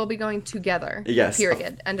 We will be going together. Yes.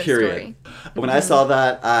 Period. End of story. When I saw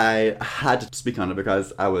that, I had to speak on it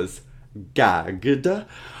because I was gagged.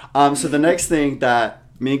 So the next thing that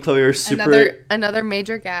me and Chloe are super... Another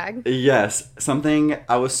major gag. Yes. Something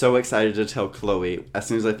I was so excited to tell Chloe as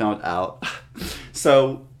soon as I found out.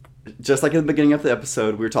 So, just like in the beginning of the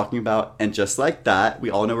episode, we were talking about, and just like that,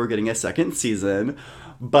 we all know we're getting a second season.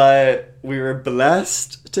 But we were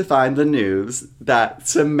blessed to find the news that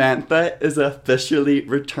Samantha is officially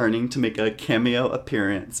returning to make a cameo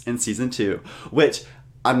appearance in season 2, which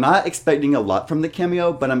I'm not expecting a lot from the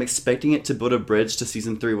cameo, but I'm expecting it to build a bridge to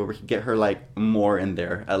season 3 where we can get her like more in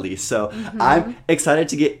there at least. So I'm excited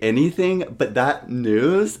to get anything, but that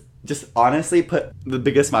news just honestly put the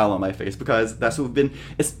biggest smile on my face because that's what we've been,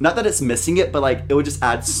 it's not that it's missing it, but like it would just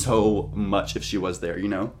add so much if she was there, you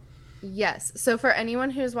know? Yes. So for anyone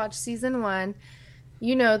who's watched season 1,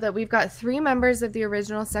 you know that we've got 3 members of the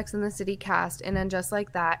original Sex and the City cast in And Just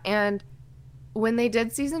Like That. And when they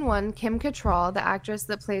did season 1, Kim Cattrall, the actress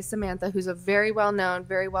that plays Samantha, who's a very well-known,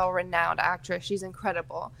 very well-renowned actress, she's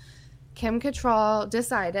incredible. Kim Cattrall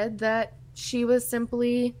decided that she was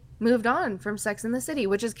simply moved on from Sex and the City,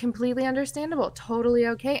 which is completely understandable, totally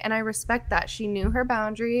okay. And I respect that. She knew her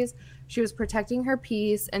boundaries. She was protecting her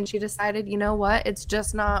peace, and she decided, you know what, it's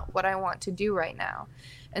just not what I want to do right now.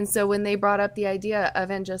 And so when they brought up the idea of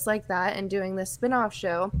And Just Like That and doing this spin-off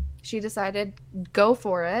show, she decided, go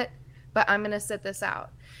for it, but I'm going to sit this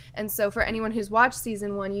out. And so for anyone who's watched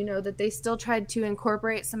season 1, you know that they still tried to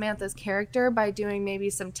incorporate Samantha's character by doing maybe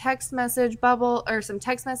some text message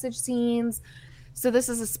scenes. So this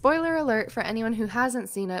is a spoiler alert for anyone who hasn't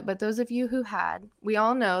seen it, but those of you who had, we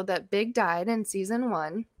all know that Big died in season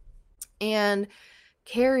 1. And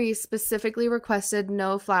Carrie specifically requested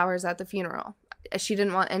no flowers at the funeral. She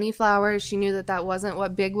didn't want any flowers. She knew that that wasn't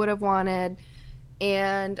what Big would have wanted.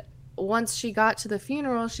 And once she got to the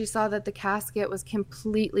funeral, she saw that the casket was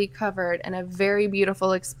completely covered in a very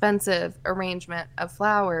beautiful, expensive arrangement of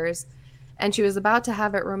flowers. And she was about to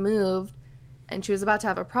have it removed, and she was about to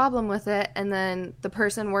have a problem with it. And then the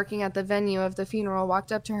person working at the venue of the funeral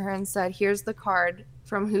walked up to her and said, here's the card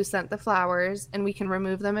from who sent the flowers, and we can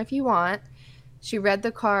remove them if you want. She read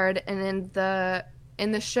the card, and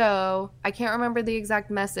in the show, I can't remember the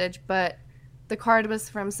exact message, but the card was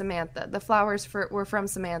from Samantha. The flowers were from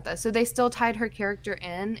Samantha. So they still tied her character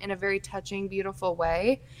in a very touching, beautiful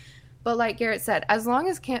way. But like Garrett said, as long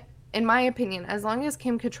as in my opinion, as long as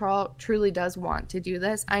Kim Cattrall truly does want to do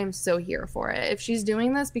this, I am so here for it. If she's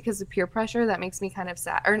doing this because of peer pressure, that makes me kind of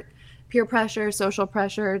sad. Or peer pressure, social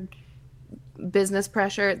pressure, business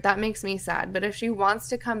pressure, that makes me sad. But if she wants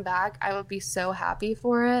to come back, I would be so happy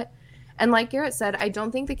for it. And like Garrett said, I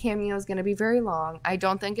don't think the cameo is going to be very long. I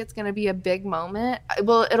don't think it's going to be a big moment.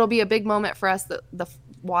 Well, it'll be a big moment for us, the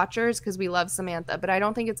watchers, because we love Samantha. But I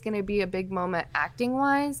don't think it's going to be a big moment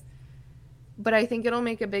acting-wise. But I think it'll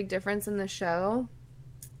make a big difference in the show.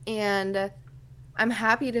 And I'm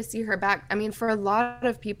happy to see her back. I mean, for a lot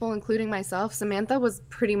of people, including myself, Samantha was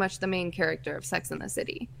pretty much the main character of Sex and the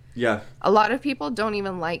City. Yeah. A lot of people don't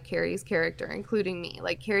even like Carrie's character, including me.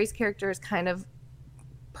 Like, Carrie's character is kind of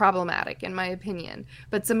problematic, in my opinion.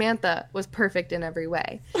 But Samantha was perfect in every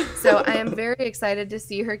way. So I am very excited to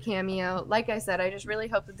see her cameo. Like I said, I just really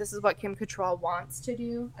hope that this is what Kim Cattrall wants to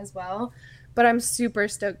do as well. But I'm super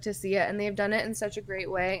stoked to see it, and they've done it in such a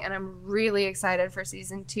great way, and I'm really excited for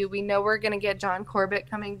season 2. We know we're going to get John Corbett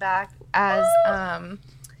coming back as,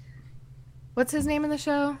 what's his name in the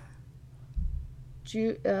show?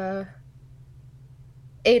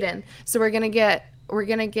 Aiden. So we're going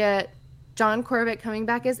to get John Corbett coming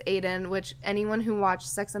back as Aiden, which anyone who watched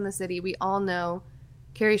Sex and the City, we all know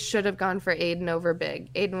Carrie should have gone for Aiden over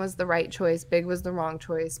Big. Aiden was the right choice. Big was the wrong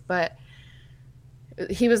choice, but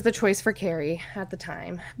he was the choice for Carrie at the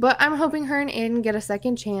time. But I'm hoping her and Aiden get a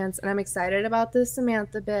second chance, and I'm excited about this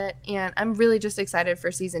Samantha bit, and I'm really just excited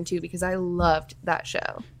for season 2 because I loved that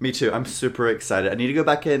show. Me too. I'm super excited. I need to go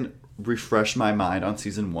back and refresh my mind on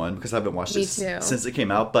season 1 because I haven't watched it since it came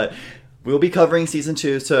out, but we'll be covering season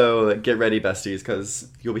 2, so get ready, besties, because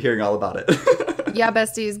you'll be hearing all about it. Yeah,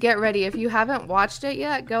 besties, get ready. If you haven't watched it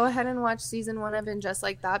yet, go ahead and watch season 1 of And Just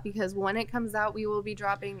Like That, because when it comes out, we will be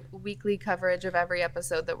dropping weekly coverage of every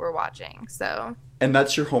episode that we're watching. So, and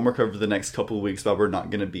that's your homework over the next couple of weeks while we're not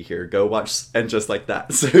going to be here. Go watch And Just Like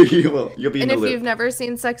That, so you'll be in the loop. And if you've never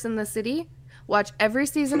seen Sex and the City, watch every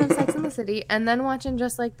season of Sex and the City, and then watch And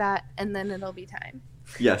Just Like That, and then it'll be time.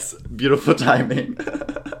 Yes, beautiful timing.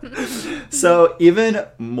 So, even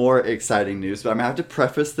more exciting news, but I'm going to have to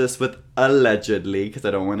preface this with allegedly, because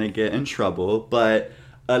I don't want to get in trouble, but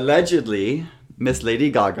allegedly, Miss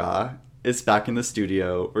Lady Gaga is back in the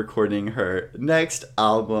studio recording her next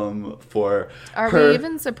album for Are her we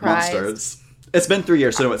even surprised? Monsters. It's been 3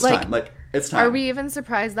 years, so it's time. It's time. Are we even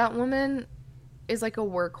surprised? That woman is like a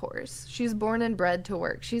workhorse. She's born and bred to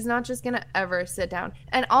work. She's not just gonna ever sit down.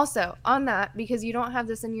 And also on that, because you don't have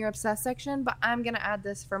this in your obsessed section, but I'm gonna add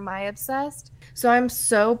this for my obsessed. So I'm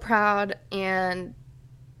so proud and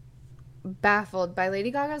baffled by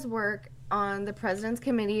Lady Gaga's work on the President's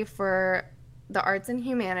Committee for the Arts and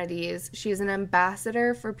Humanities. She's an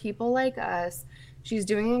ambassador for people like us. She's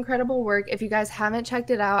doing incredible work. If you guys haven't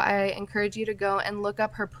checked it out, I encourage you to go and look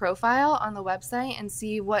up her profile on the website and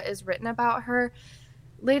see what is written about her.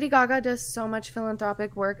 Lady Gaga does so much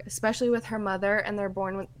philanthropic work, especially with her mother and their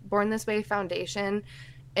Born This Way Foundation.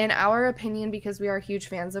 In our opinion, because we are huge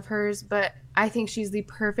fans of hers, but I think she's the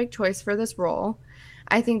perfect choice for this role.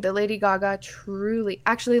 I think that Lady Gaga truly,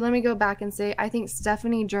 actually, let me go back and say, I think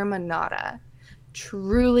Stephanie Germanotta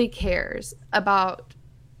truly cares about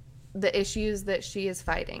the issues that she is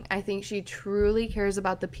fighting. I think she truly cares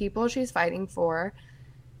about the people she's fighting for,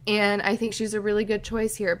 and I think she's a really good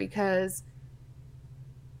choice here because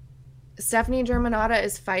Stephanie Germanotta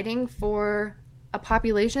is fighting for a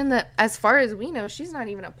population that, as far as we know, she's not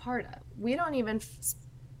even a part of. We don't even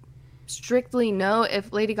strictly know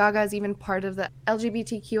if Lady Gaga is even part of the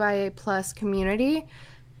LGBTQIA plus community,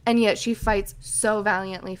 and yet she fights so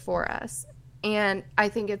valiantly for us. And I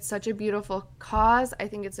think it's such a beautiful cause. I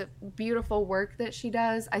think it's a beautiful work that she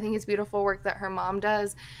does. I think it's beautiful work that her mom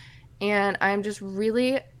does. And I'm just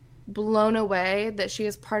really blown away that she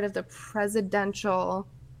is part of the presidential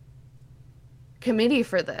committee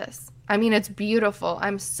for this. I mean, it's beautiful.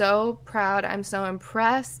 I'm so proud. I'm so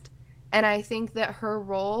impressed. And I think that her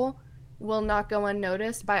role will not go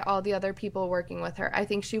unnoticed by all the other people working with her. I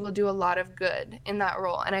think she will do a lot of good in that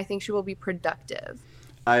role. And I think she will be productive.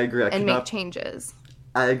 I agree. And make changes.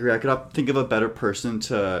 I agree. I could not think of a better person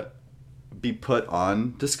to be put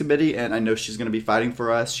on this committee, and I know she's going to be fighting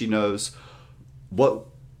for us. She knows what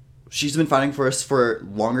she's been fighting for us for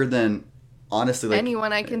longer than, honestly,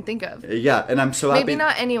 anyone I can think of. Yeah, and I'm so happy. Maybe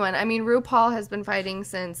not anyone. I mean, RuPaul has been fighting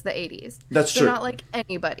since the 80s. That's true. Not like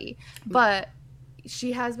anybody, but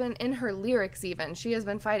she has been, in her lyrics even, she has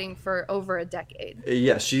been fighting for over a decade.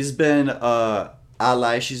 Yeah, she's been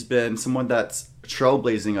ally. She's been someone that's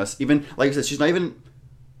trailblazing us. Even, like I said, she's not even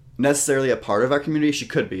necessarily a part of our community. She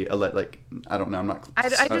could be. Like, I don't know. I'm not. I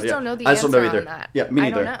just don't know the answer on that. Yeah, me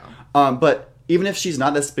neither. I don't know. But even if she's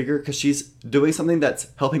not, that's bigger because she's doing something that's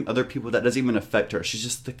helping other people that doesn't even affect her. She's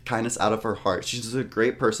just the kindness out of her heart. She's just a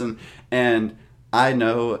great person, and I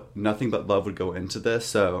know nothing but love would go into this.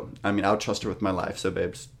 So, I mean, I would trust her with my life. So,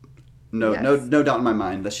 babes, no doubt in my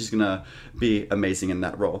mind that she's gonna be amazing in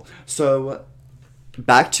that role. So,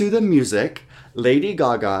 back to the music. Lady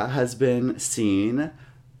Gaga has been seen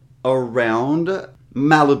around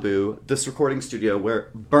Malibu, this recording studio where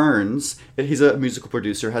Burns, he's a musical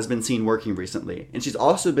producer, has been seen working recently. And she's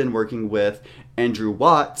also been working with Andrew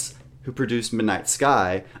Watts, who produced Midnight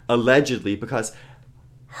Sky, allegedly, because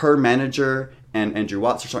her manager and Andrew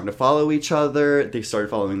Watts are starting to follow each other. They started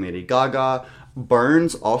following Lady Gaga.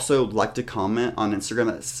 Burns also liked to comment on Instagram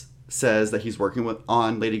that says that he's working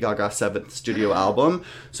on Lady Gaga's 7th studio album.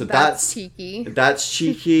 So that's cheeky. That's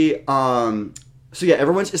cheeky. So yeah,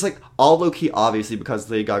 it's like all low key, obviously, because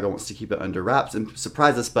Lady Gaga wants to keep it under wraps and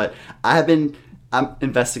surprise us. But I'm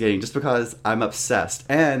investigating just because I'm obsessed,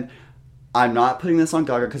 and I'm not putting this on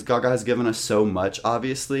Gaga because Gaga has given us so much,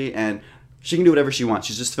 obviously, and she can do whatever she wants.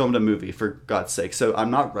 She's just filmed a movie, for God's sake. So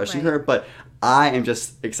I'm not rushing her, but I am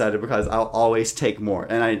just excited because I'll always take more,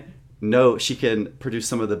 and I know she can produce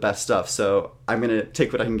some of the best stuff. So I'm gonna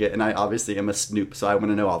take what I can get, and I obviously am a snoop, so I want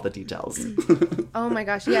to know all the details. Oh my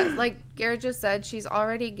gosh, yeah, like Garrett just said, she's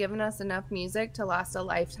already given us enough music to last a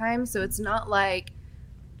lifetime. So it's not like,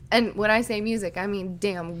 and when I say music, I mean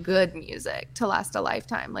damn good music to last a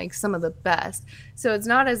lifetime, like some of the best. So it's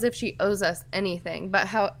not as if she owes us anything. But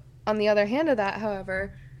how, on the other hand of that,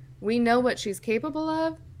 however, we know what she's capable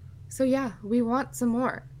of. So yeah, we want some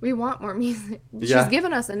more. We want more music. She's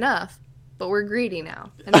given us enough, but we're greedy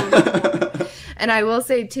now. And I will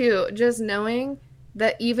say too, just knowing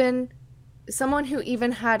that even someone who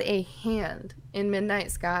even had a hand in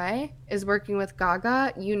Midnight Sky is working with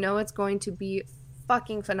Gaga, you know it's going to be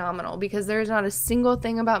fucking phenomenal, because there's not a single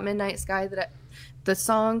thing about Midnight Sky that the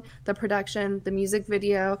song, the production, the music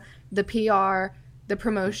video, the PR, the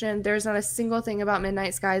promotion, there's not a single thing about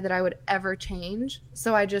Midnight Sky that I would ever change.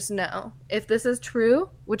 So I just know if this is true,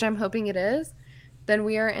 which I'm hoping it is, then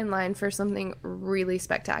we are in line for something really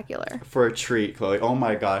spectacular. For a treat, Chloe. Oh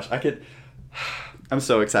my gosh. I'm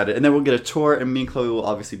so excited. And then we'll get a tour, and me and Chloe will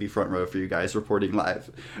obviously be front row for you guys, recording live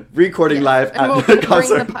at the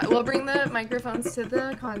concert. We'll bring the microphones to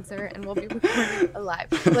the concert, and we'll be recording live.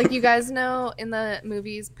 Like you guys know in the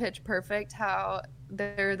movies Pitch Perfect, how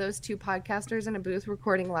there are those two podcasters in a booth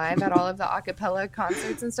recording live at all of the acapella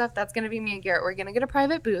concerts and stuff. That's going to be me and Garrett. We're going to get a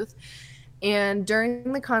private booth, and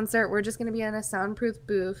during the concert, we're just going to be in a soundproof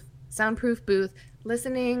booth,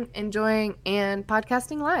 listening, enjoying, and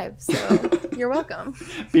podcasting live. So you're welcome.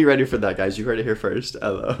 Be ready for that, guys. You heard it here first.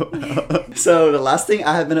 Hello. So the last thing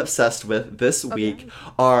I have been obsessed with this week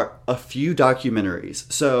are a few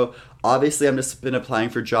documentaries. So obviously I've just been applying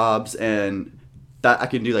for jobs, and that I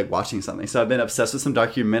can do like watching something. So I've been obsessed with some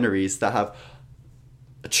documentaries that have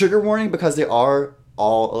a trigger warning, because they are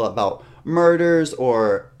all about murders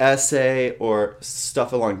or essay or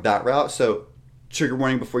stuff along that route. So trigger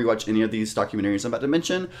warning before you watch any of these documentaries I'm about to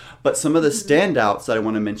mention. But some of the standouts that I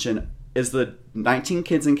want to mention is the 19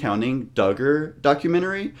 Kids and Counting Duggar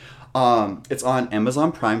documentary. It's on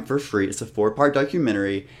Amazon Prime for free. It's a 4-part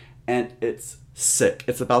documentary, and it's sick.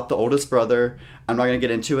 It's about the oldest brother. I'm not going to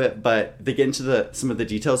get into it, but they get into some of the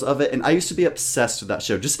details of it. And I used to be obsessed with that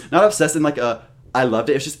show. Just not obsessed in like I loved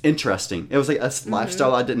it. It was just interesting. It was like a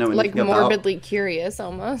lifestyle I didn't know anything about. Like morbidly curious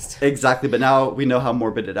almost. Exactly. But now we know how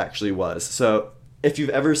morbid it actually was. So if you've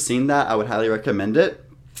ever seen that, I would highly recommend it.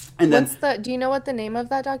 And do you know what the name of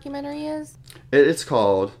that documentary is? It's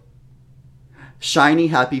called Shiny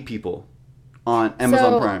Happy People on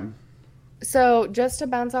Amazon Prime. So just to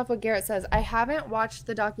bounce off what Garrett says, I haven't watched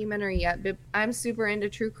the documentary yet, but I'm super into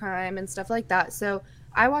true crime and stuff like that. So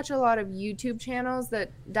I watch a lot of YouTube channels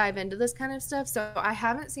that dive into this kind of stuff. So I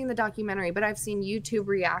haven't seen the documentary, but I've seen YouTube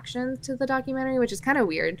reactions to the documentary, which is kind of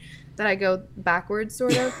weird that I go backwards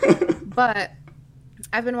sort of. But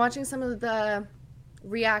I've been watching some of the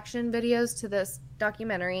reaction videos to this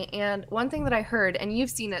documentary, and one thing that I heard, and you've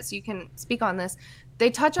seen it so you can speak on this, they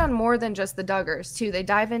touch on more than just the Duggars too. They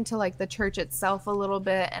dive into like the church itself a little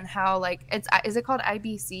bit, and how like is it called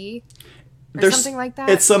IBC or something like that?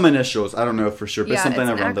 It's some initials, I don't know for sure, but something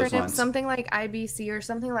around those lines, something like IBC or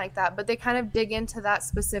something like that. But they kind of dig into that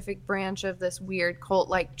specific branch of this weird cult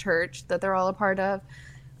like church that they're all a part of.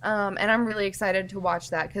 And I'm really excited to watch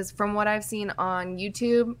that, because from what I've seen on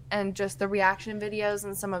YouTube and just the reaction videos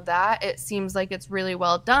and some of that, it seems like it's really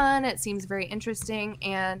well done. It seems very interesting.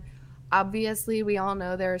 And obviously we all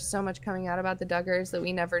know there's so much coming out about the Duggars that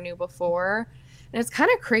we never knew before. And it's kind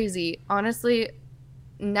of crazy. Honestly,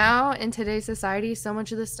 now in today's society, so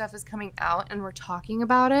much of this stuff is coming out and we're talking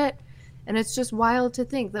about it. And it's just wild to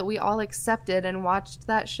think that we all accepted and watched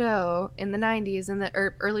that show in the 90s and the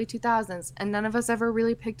early 2000s, and none of us ever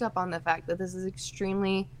really picked up on the fact that this is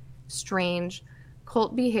extremely strange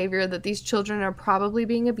cult behavior, that these children are probably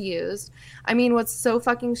being abused. I mean, what's so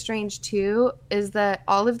fucking strange too is that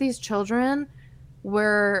all of these children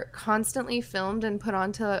were constantly filmed and put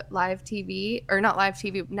onto live TV, or not live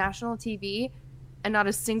TV, national TV. And not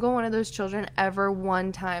a single one of those children ever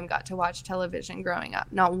one time got to watch television growing up.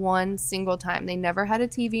 Not one single time. They never had a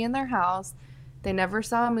TV in their house. They never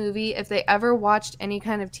saw a movie. If they ever watched any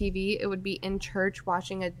kind of TV, it would be in church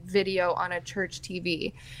watching a video on a church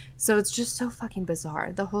TV. So it's just so fucking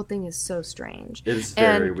bizarre. The whole thing is so strange. It is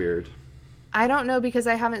very weird. I don't know because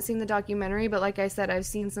I haven't seen the documentary, but like I said, I've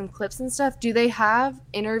seen some clips and stuff. Do they have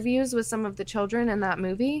interviews with some of the children in that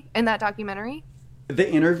movie, in that documentary? They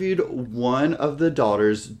interviewed one of the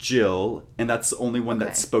daughters, Jill, and that's the only one that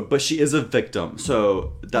Okay. spoke. But she is a victim,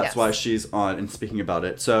 so that's why Yes. she's on and speaking about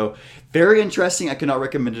it. So very interesting. I cannot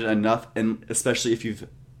recommend it enough, and especially if you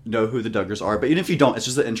know who the Duggars are. But even if you don't, it's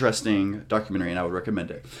just an interesting documentary, and I would recommend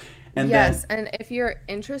it. And then Yes, and if you're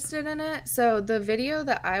interested in it, so the video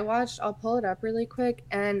that I watched, I'll pull it up really quick,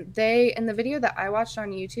 and they in the video that I watched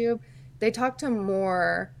on YouTube, they talked to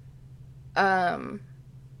um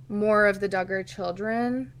more of the Duggar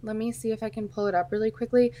children. Let me see if I can pull it up really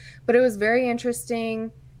quickly, but it was very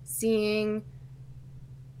interesting seeing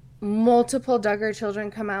multiple Duggar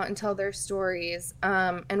children come out and tell their stories.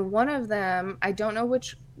 And one of them, I don't know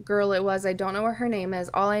which girl it was. I don't know what her name is.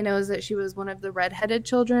 All I know is that she was one of the redheaded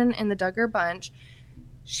children in the Duggar bunch.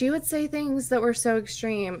 She would say things that were so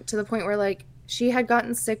extreme to the point where, like, she had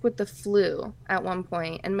gotten sick with the flu at one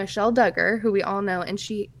point, and Michelle Duggar, who we all know, and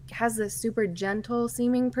she has this super gentle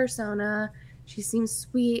seeming persona. She seems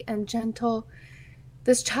sweet and gentle.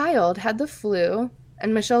 This child had the flu,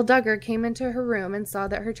 and Michelle Duggar came into her room and saw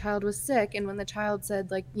that her child was sick. And when the child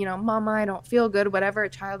said, like, you know, Mama, I don't feel good, whatever a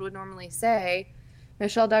child would normally say,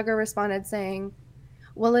 Michelle Duggar responded saying,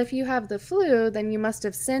 well, if you have the flu, then you must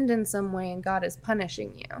have sinned in some way and God is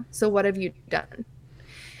punishing you. So what have you done?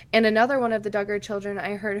 And another one of the Duggar children,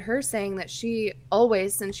 I heard her saying that she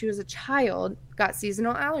always, since she was a child, got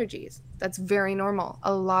seasonal allergies. That's very normal.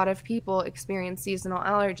 A lot of people experience seasonal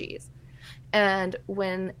allergies. And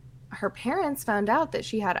when her parents found out that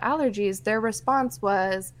she had allergies, their response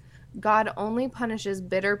was, God only punishes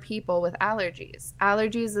bitter people with allergies.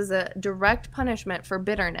 Allergies is a direct punishment for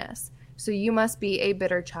bitterness. So you must be a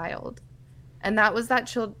bitter child. And that was that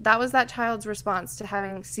child's response to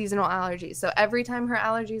having seasonal allergies. So every time her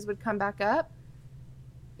allergies would come back up,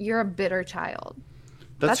 you're a bitter child.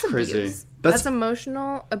 that's crazy. Abuse. That's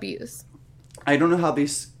emotional abuse. I don't know how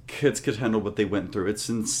these kids could handle what they went through. It's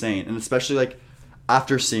insane, and especially like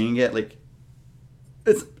after seeing it, like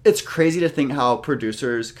it's crazy to think how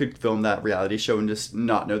producers could film that reality show and just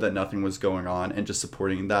not know that nothing was going on and just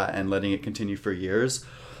supporting that and letting it continue for years.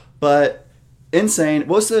 But insane.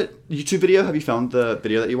 What's the YouTube video? Have you found the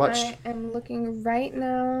video that you watched? I am looking right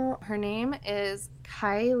now. Her name is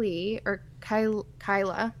Kyla.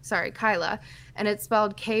 Sorry, Kyla. And it's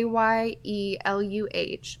spelled Kyeluh.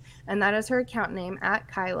 And that is her account name, at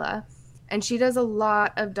Kyla. And she does a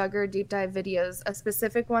lot of Duggar deep dive videos. A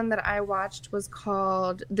specific one that I watched was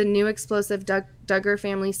called The New Explosive Duggar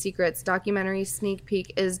Family Secrets Documentary Sneak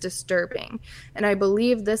Peek is Disturbing. And I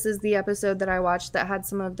believe this is the episode that I watched that had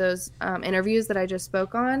some of those interviews that I just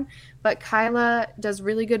spoke on. But Kyla does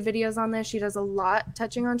really good videos on this. She does a lot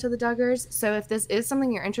touching onto the Duggars. So if this is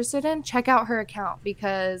something you're interested in, check out her account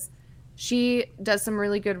because she does some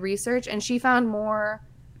really good research and she found more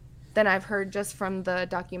than I've heard just from the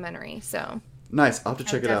documentary. So Nice. I'll have to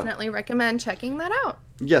check it out. definitely recommend checking that out.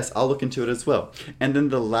 Yes, I'll look into it as well. And then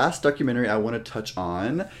the last documentary I want to touch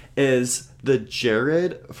on is the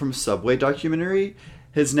Jared from Subway documentary.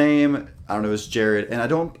 His name, I don't know, is Jared, and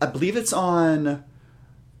I believe it's on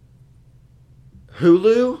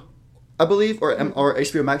Hulu, I believe, or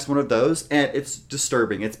HBO Max, one of those, and it's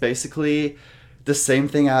disturbing. It's basically the same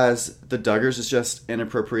thing as the Duggars, it's just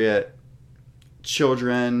inappropriate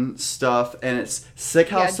children stuff, and it's sick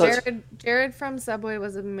how Jared from Subway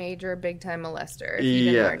was a major big time molester, if you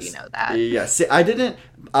didn't already know that. Yes. See,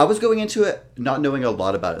 I was going into it not knowing a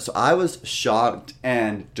lot about it, so I was shocked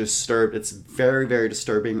and disturbed. It's very, very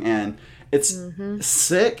disturbing, and it's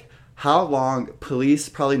sick how long police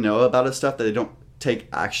probably know about his stuff that they don't take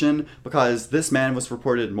action, because this man was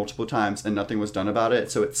reported multiple times and nothing was done about it.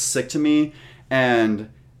 So it's sick to me, and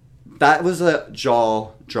that was a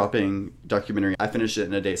jaw-dropping documentary. I finished it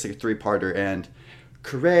in a day. It's like a 3-parter, and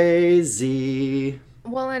crazy.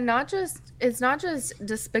 Well, and it's not just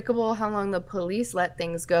despicable how long the police let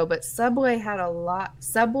things go, but Subway had a lot.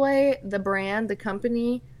 Subway, the brand, the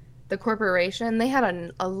company, the corporation, they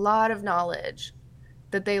had a lot of knowledge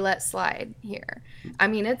that they let slide here. I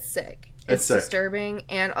mean, it's sick. It's sick. Disturbing,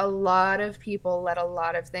 and a lot of people let a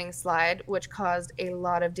lot of things slide, which caused a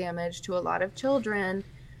lot of damage to a lot of children.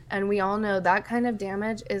 And we all know that kind of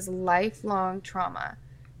damage is lifelong trauma.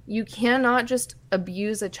 You cannot just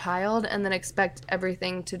abuse a child and then expect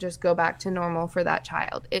everything to just go back to normal for that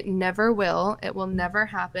child. It never will. It will never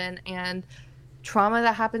happen. And trauma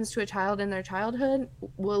that happens to a child in their childhood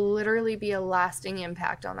will literally be a lasting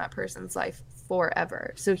impact on that person's life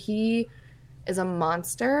forever. So he is a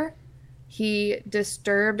monster. He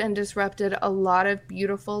disturbed and disrupted a lot of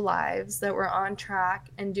beautiful lives that were on track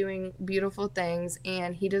and doing beautiful things,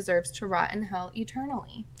 and he deserves to rot in hell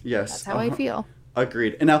eternally. Yes. That's how I feel.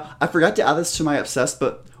 Agreed. And now, I forgot to add this to my obsessed,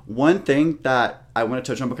 but one thing that I want to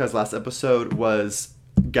touch on, because last episode was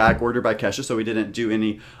gag order by Kesha, so we didn't do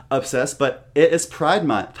any obsessed, but it is Pride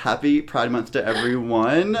Month. Happy Pride Month to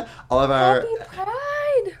everyone. Happy Pride!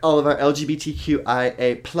 All of our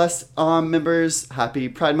LGBTQIA plus members, happy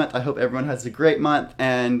Pride Month. I hope everyone has a great month,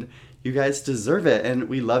 and you guys deserve it, and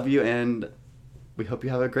we love you, and we hope you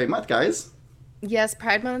have a great month, guys. Yes,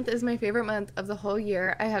 Pride Month is my favorite month of the whole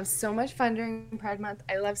year. I have so much fun during Pride Month.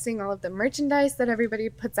 I love seeing all of the merchandise that everybody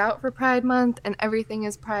puts out for Pride Month, and everything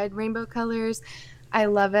is Pride rainbow colors. I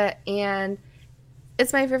love it, and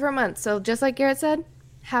it's my favorite month. So just like Garrett said,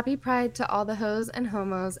 happy Pride to all the hoes and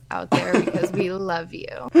homos out there, because we love you.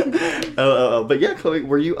 Oh. But yeah, Chloe,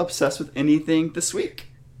 were you obsessed with anything this week?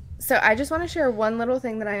 So I just want to share one little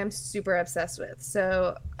thing that I am super obsessed with.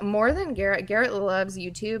 So more than Garrett loves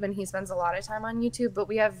YouTube, and he spends a lot of time on YouTube, but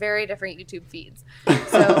we have very different YouTube feeds.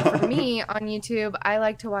 So for me on YouTube, I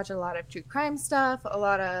like to watch a lot of true crime stuff, a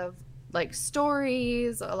lot of like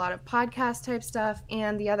stories, a lot of podcast type stuff.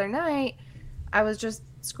 And the other night I was just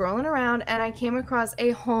scrolling around and I came across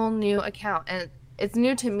a whole new account, and it's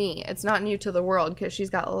new to me. It's not new to the world because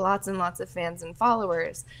she's got lots and lots of fans and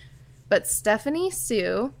followers. But Stephanie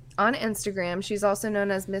Sue on Instagram, she's also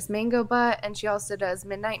known as Miss Mango Butt, and she also does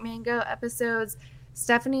Midnight Mango episodes.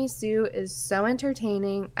 Stephanie Sue is so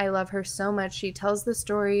entertaining. I love her so much. She tells the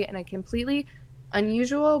story in a completely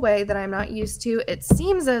unusual way that I'm not used to. It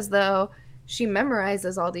seems as though she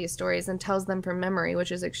memorizes all these stories and tells them from memory,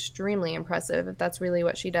 which is extremely impressive if that's really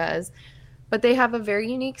what she does. But they have a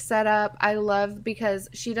very unique setup. I love because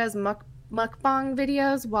she does mukbang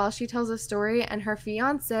videos while she tells a story, and her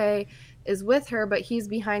fiance is with her, but he's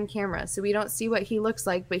behind camera, so we don't see what he looks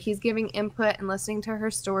like, but he's giving input and listening to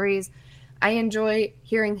her stories. I enjoy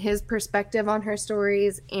hearing his perspective on her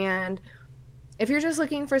stories, and if you're just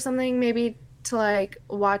looking for something maybe to like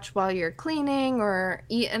watch while you're cleaning or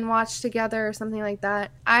eat and watch together or something like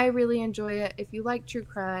that, I really enjoy it. If you like true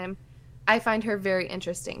crime, I find her very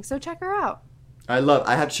interesting, so check her out. I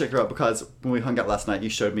had to check her out because when we hung out last night, you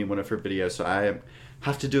showed me one of her videos, so I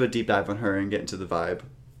have to do a deep dive on her and get into the vibe.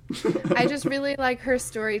 I just really like her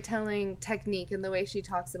storytelling technique and the way she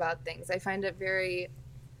talks about things. I find it very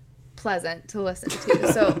pleasant to listen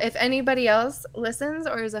to. So if anybody else listens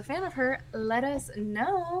or is a fan of her, let us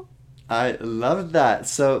know. I love that.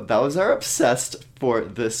 So that was our obsessed for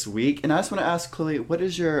this week. And I just want to ask, Chloe, what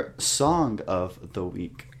is your song of the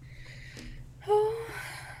week?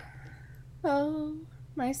 Oh,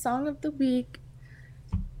 my song of the week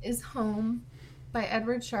is Home by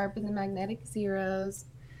Edward Sharpe and the Magnetic Zeros,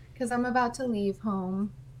 because I'm about to leave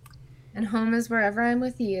home, and home is wherever I'm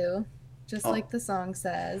with you, just like the song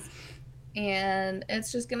says. And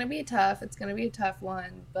it's just going to be tough. It's going to be a tough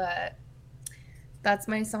one, but that's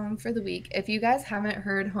my song for the week. If you guys haven't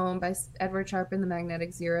heard Home by Edward Sharpe and the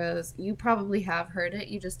Magnetic Zeros, you probably have heard it.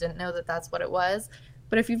 You just didn't know that that's what it was.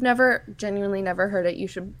 But if you've genuinely never heard it, you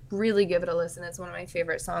should really give it a listen. It's one of my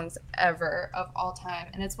favorite songs ever of all time.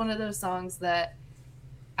 And it's one of those songs that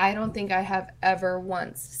I don't think I have ever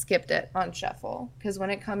once skipped it on shuffle. Because when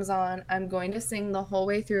it comes on, I'm going to sing the whole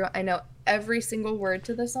way through. I know every single word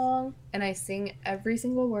to the song, and I sing every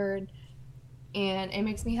single word. And it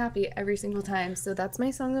makes me happy every single time. So that's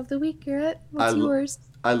my song of the week, Garrett. What's yours?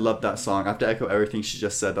 I love that song. I have to echo everything she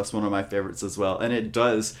just said. That's one of my favorites as well. And it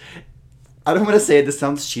does... I don't want to say this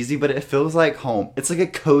sounds cheesy, but it feels like home. It's like a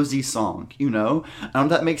cozy song, you know? I don't know if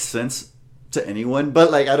that makes sense to anyone, but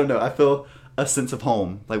like, I don't know. I feel a sense of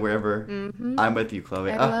home, like wherever I'm with you, Chloe.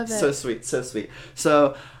 I love it. So sweet, so sweet.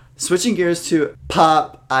 So switching gears to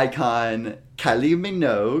pop icon Kylie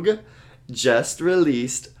Minogue just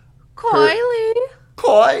released Kylie.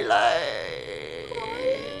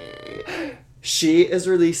 She is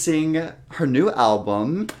releasing her new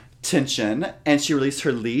album, Tension, and she released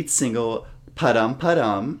her lead single, Padum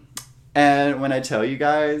Padum. And when I tell you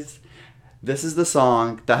guys, this is the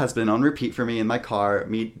song that has been on repeat for me in my car,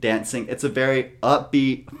 me dancing. It's a very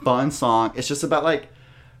upbeat, fun song. It's just about like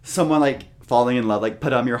someone like falling in love, like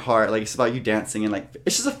Padum your heart. Like it's about you dancing, and like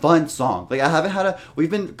it's just a fun song. Like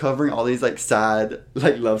we've been covering all these like sad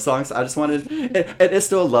like love songs. I just wanted it is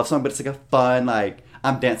still a love song, but it's like a fun like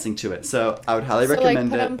I'm dancing to it. So I would highly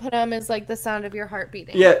recommend like, it. Padum is like the sound of your heart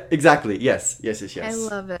beating. Yeah, exactly. Yes. I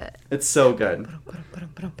love it. It's so good.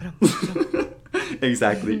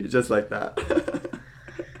 Exactly. Just like that.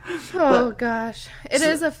 Oh, gosh. It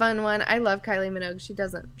is a fun one. I love Kylie Minogue. She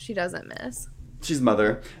doesn't miss. She's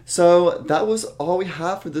mother. So that was all we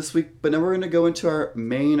have for this week. But now we're going to go into our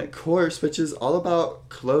main course, which is all about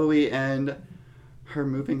Chloe and her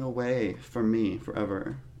moving away from me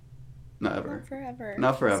forever. Not ever. Not forever.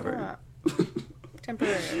 Not forever.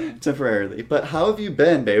 Temporarily. Temporarily. But how have you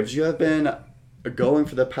been, babes? You have been going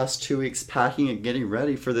for the past 2 weeks, packing and getting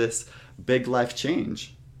ready for this big life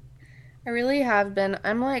change. I really have been.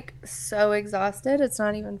 I'm like so exhausted. It's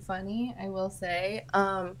not even funny, I will say.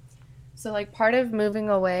 So like part of moving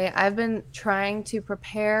away, I've been trying to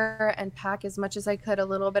prepare and pack as much as I could a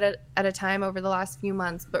little bit at a time over the last few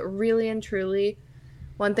months. But really and truly,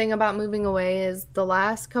 one thing about moving away is the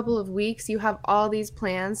last couple of weeks, you have all these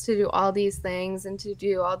plans to do all these things and to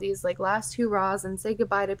do all these like last hurrahs and say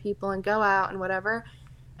goodbye to people and go out and whatever.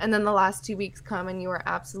 And then the last 2 weeks come and you are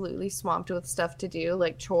absolutely swamped with stuff to do,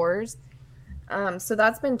 like chores. So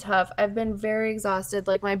that's been tough. I've been very exhausted.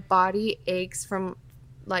 Like my body aches from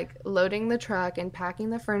like loading the truck and packing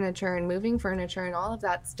the furniture and moving furniture and all of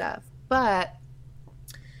that stuff. But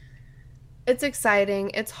it's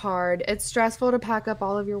exciting. It's hard. It's stressful to pack up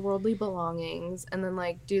all of your worldly belongings and then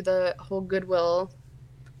like do the whole Goodwill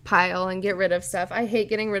pile and get rid of stuff. I hate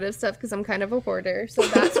getting rid of stuff because I'm kind of a hoarder. So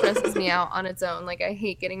that stresses me out on its own. Like I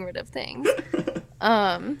hate getting rid of things.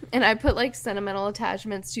 And I put like sentimental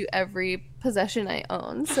attachments to every possession I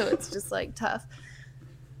own. So it's just like tough.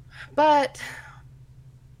 But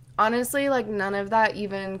honestly, like none of that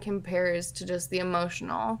even compares to just the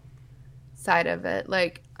emotional side of it.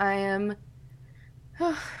 Like I'm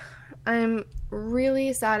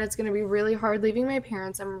really sad. It's going to be really hard leaving my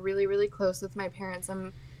parents. I'm really, really close with my parents.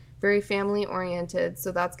 I'm very family oriented.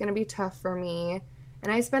 So that's going to be tough for me.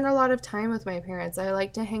 And I spend a lot of time with my parents. I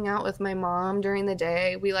like to hang out with my mom during the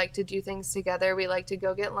day. We like to do things together. We like to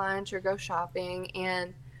go get lunch or go shopping.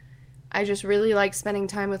 And I just really like spending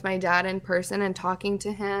time with my dad in person and talking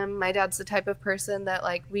to him. My dad's the type of person that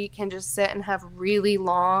like we can just sit and have really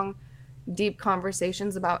long, deep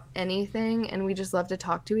conversations about anything. And we just love to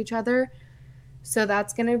talk to each other. So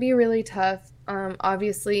that's going to be really tough.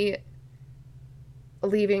 Obviously,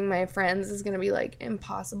 leaving my friends is going to be like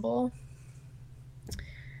impossible.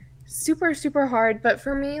 Super, super hard. But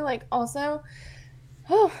for me, like also,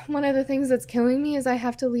 one of the things that's killing me is I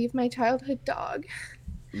have to leave my childhood dog.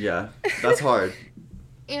 Yeah, that's hard.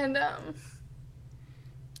 And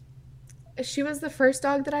she was the first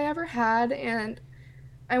dog that I ever had, and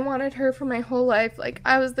I wanted her for my whole life. Like,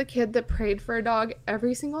 I was the kid that prayed for a dog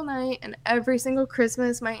every single night and every single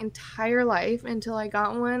Christmas my entire life until I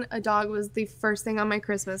got one. A dog was the first thing on my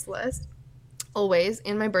Christmas list. Always.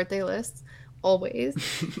 In my birthday lists. Always.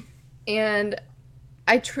 And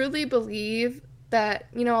I truly believe that,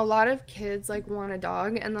 you know, a lot of kids, like, want a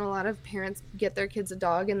dog, and then a lot of parents get their kids a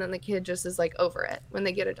dog, and then the kid just is, like, over it when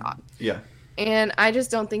they get a dog. Yeah. And I just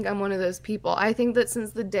don't think I'm one of those people. I think that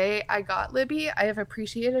since the day I got Libby, I have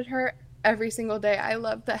appreciated her every single day. I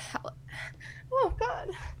love the hell... Oh, God.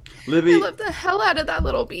 Libby... I love the hell out of that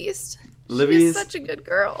little beast. Libby's She's such a good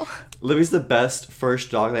girl. Libby's the best first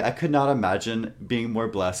dog. Like, I could not imagine being more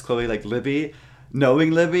blessed, Chloe. Like, Libby...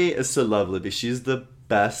 Knowing Libby is to love Libby. She's the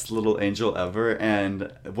best little angel ever,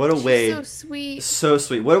 and what a way... so sweet. So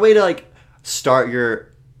sweet. What a way to, like, start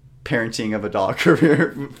your parenting of a dog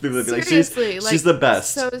career. Seriously. Like, she's the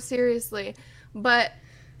best. So seriously. But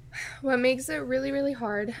what makes it really, really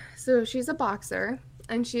hard, so she's a boxer,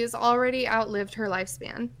 and she has already outlived her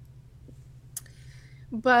lifespan.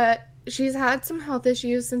 But she's had some health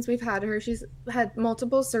issues since we've had her. She's had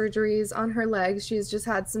multiple surgeries on her legs. She's just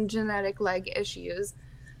had some genetic leg issues.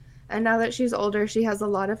 And now that she's older, she has a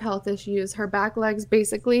lot of health issues. Her back legs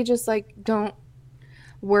basically just like don't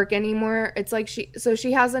work anymore. It's like she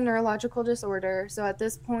has a neurological disorder. So at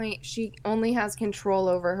this point, she only has control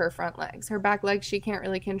over her front legs. Her back legs, she can't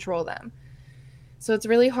really control them. So it's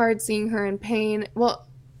really hard seeing her in pain. Well,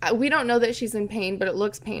 we don't know that she's in pain, but it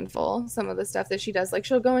looks painful, some of the stuff that she does. Like,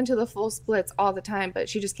 she'll go into the full splits all the time, but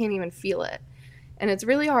she just can't even feel it. And it's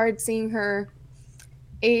really hard seeing her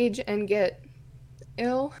age and get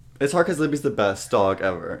ill. It's hard because Libby's the best dog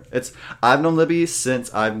ever. I've known Libby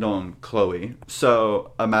since I've known Chloe.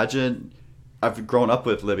 So imagine I've grown up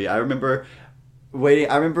with Libby. I remember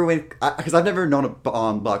when, because I've never known a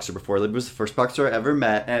boxer before. Libby was the first boxer I ever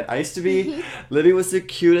met, and I used to be, Libby was the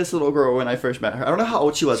cutest little girl when I first met her. I don't know how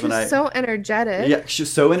old she was when I... so energetic. Yeah, she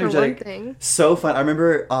was so energetic. For one thing. So fun. I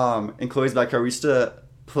remember in Chloe's backyard, we used to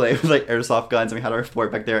play with like airsoft guns, and we had our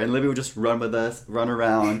fort back there, and Libby would just run with us, run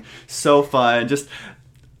around. So fun. Just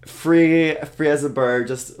free as a bird,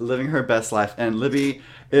 just living her best life. And Libby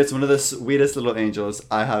is one of the sweetest little angels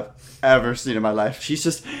I have ever seen in my life. She's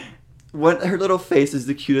just... her little face is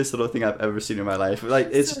the cutest little thing I've ever seen in my life. Like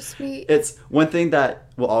it's so sweet. It's one thing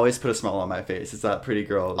that will always put a smile on my face. It's that pretty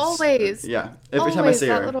girl. Always. Yeah. Every time I see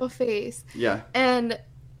her. That little face. Yeah. And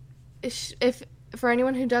if for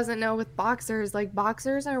anyone who doesn't know, with boxers, like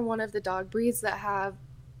boxers are one of the dog breeds that have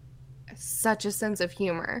such a sense of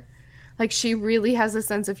humor. Like she really has a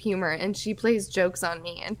sense of humor, and she plays jokes on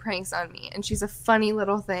me and pranks on me, and she's a funny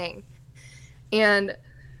little thing. And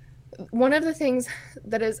one of the things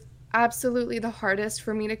that is absolutely the hardest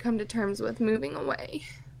for me to come to terms with moving away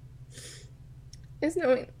is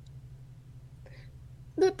knowing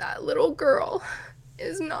that that little girl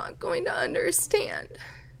is not going to understand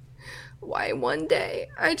why one day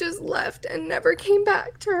I just left and never came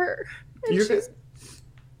back to her. And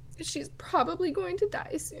she's probably going to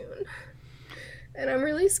die soon. And I'm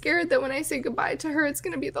really scared that when I say goodbye to her, it's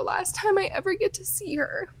going to be the last time I ever get to see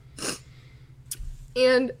her.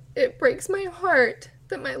 And it breaks my heart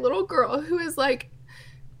that my little girl, who is like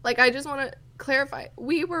I just want to clarify,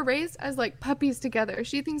 we were raised as like puppies together.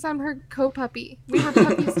 She thinks I'm her co-puppy. We were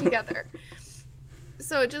puppies together.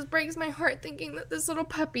 So it just breaks my heart thinking that this little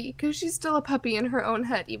puppy, because she's still a puppy in her own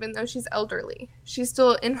head, even though she's elderly. She's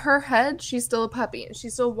still, in her head, she's still a puppy, and she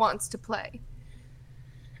still wants to play.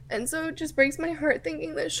 And so it just breaks my heart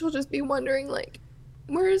thinking that she'll just be wondering, like,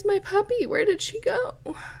 where is my puppy? Where did she go?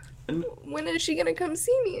 When is she going to come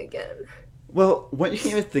see me again? Well, you can't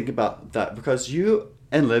even think about that, because you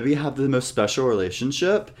and Libby have the most special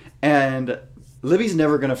relationship, and Libby's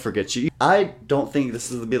never going to forget you. I don't think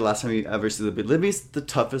this will be the last time you ever see Libby. Libby's the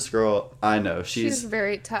toughest girl I know. She's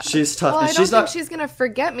very tough. She's tough. Well, I don't think she's going to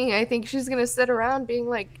forget me. I think she's going to sit around being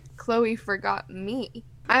like, Chloe forgot me.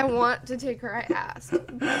 I want to take her. I asked,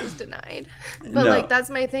 but I was denied. But, like, that's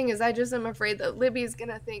my thing, is I just am afraid that Libby's going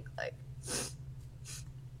to think, like,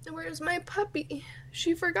 where's my puppy?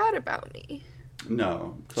 She forgot about me.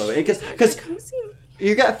 No, Chloe. Because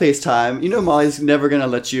you got FaceTime. You know Molly's never going to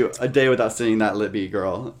let you a day without seeing that Libby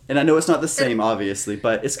girl. And I know it's not the same, obviously,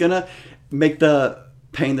 but it's going to make the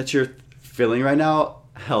pain that you're feeling right now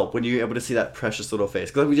help when you're able to see that precious little face.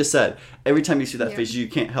 Because like we just said, every time you see that face, you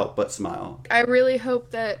can't help but smile. I really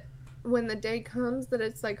hope that when the day comes that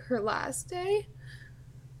it's like her last day,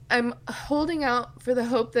 I'm holding out for the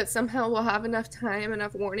hope that somehow we'll have enough time,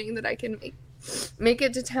 enough warning that I can make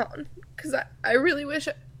it to town. Because I really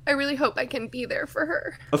hope I can be there for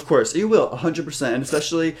her. Of course, you will, 100%. And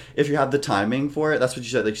especially if you have the timing for it. That's what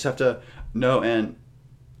you said. Like, you just have to know. And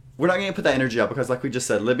we're not going to put that energy out because, like we just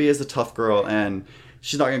said, Libby is a tough girl. And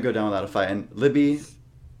she's not going to go down without a fight. And Libby,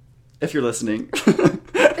 if you're listening...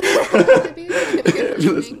 Libby, if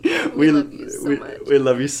you're listening, we love you so much. We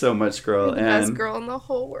love you so much, girl. You're the best girl in the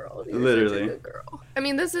whole world. You're literally such a good girl. I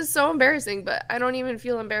mean, this is so embarrassing, but I don't even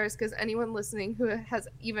feel embarrassed because anyone listening who has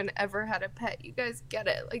even ever had a pet, you guys get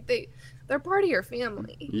it. Like, they're part of your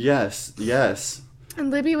family. Yes. And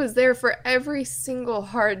Libby was there for every single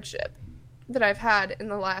hardship that I've had in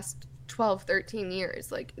the last 12, 13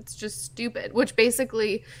 years. Like, it's just stupid. Which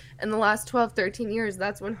basically, in the last 12, 13 years,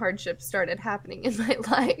 that's when hardships started happening in my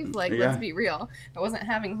life. Like, let's be real. I wasn't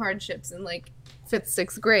having hardships in, like, 5th,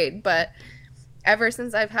 6th grade, but ever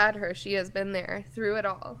since I've had her, she has been there through it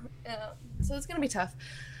all. So it's going to be tough.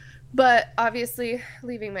 But, obviously,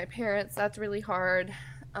 leaving my parents, that's really hard.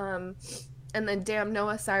 And then, damn,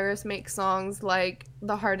 Noah Cyrus makes songs like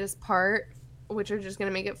The Hardest Part, which are just going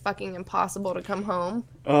to make it fucking impossible to come home.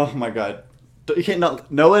 Oh, my God. You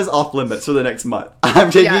can't Noah's off limits for the next month. I'm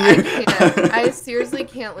taking you. I can't. I seriously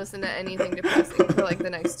can't listen to anything depressing for, like, the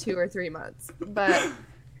next 2 or 3 months. But,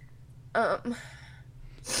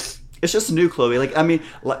 it's just new, Chloe. Like, I mean,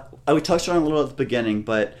 we touched on it a little at the beginning,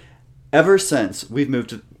 but ever since we've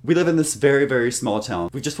moved to... We live in this very, very small town.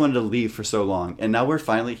 We just wanted to leave for so long. And now we're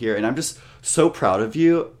finally here. And I'm just so proud of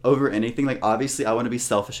you over anything. Like, obviously, I want to be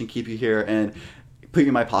selfish and keep you here and put you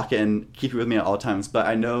in my pocket and keep you with me at all times. But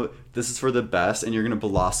I know this is for the best. And you're going to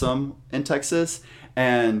blossom in Texas.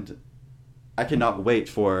 And I cannot wait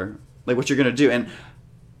for, like, what you're going to do. And,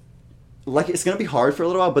 like, it's going to be hard for a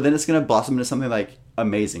little while. But then it's going to blossom into something, like,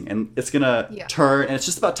 amazing. And it's going to turn. And it's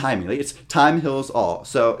just about timing. Like, it's time heals all.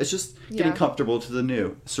 So it's just getting comfortable to the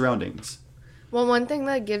new surroundings. Well, one thing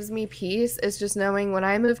that gives me peace is just knowing when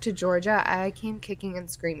I moved to Georgia, I came kicking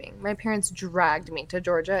and screaming. My parents dragged me to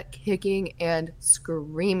Georgia kicking and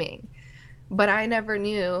screaming. But I never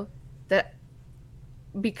knew that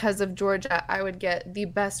because of Georgia, I would get the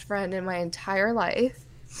best friend in my entire life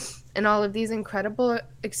and all of these incredible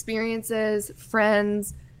experiences,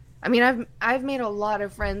 friends. I mean, I've made a lot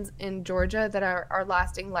of friends in Georgia that are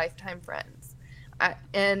lasting lifetime friends.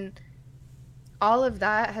 And all of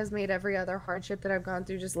that has made every other hardship that I've gone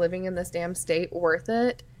through just living in this damn state worth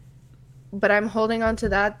it. but I'm holding on to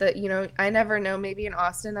that, you know, I never know. Maybe in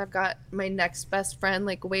Austin, I've got my next best friend,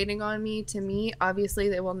 like, waiting on me to meet. Obviously,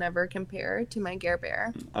 they will never compare to my Gare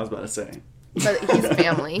Bear. I was about to say. But he's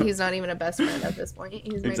family. He's not even a best friend at this point.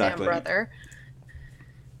 He's my damn brother.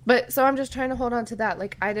 But so I'm just trying to hold on to that.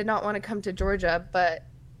 Like, I did not want to come to Georgia, but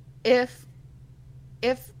if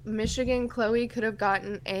Michigan Chloe could have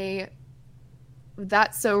gotten a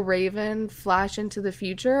That's So Raven flash into the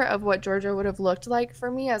future of what Georgia would have looked like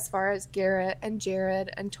for me, as far as Garrett and Jared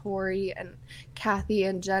and Tori and Kathy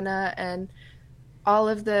and Jenna and all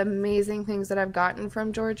of the amazing things that I've gotten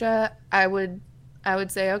from Georgia, I would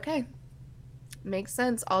say, okay, makes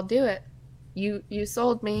sense. I'll do it. You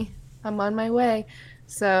sold me. I'm on my way.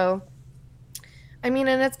 So, I mean,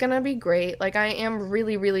 and it's going to be great. Like, I am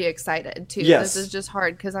really, really excited, too. Yes. This is just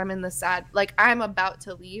hard because I'm in the sad, like, I'm about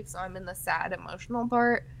to leave, so I'm in the sad, emotional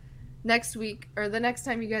part. Next week, or the next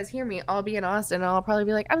time you guys hear me, I'll be in Austin, and I'll probably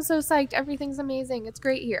be like, I'm so psyched. Everything's amazing. It's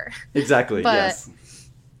great here. Exactly, but yes.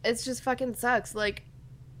 It's just fucking sucks. Like,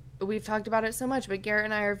 we've talked about it so much, but Garrett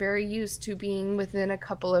and I are very used to being within a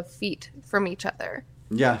couple of feet from each other.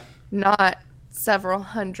 Yeah. Not several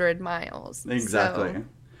hundred miles. Exactly. So,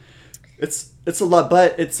 it's a lot,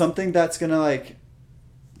 but it's something that's gonna, like,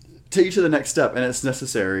 take you to the next step, and it's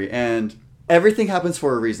necessary, and everything happens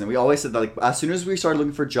for a reason. We always said that, like, as soon as we started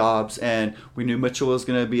looking for jobs and we knew Mitchell was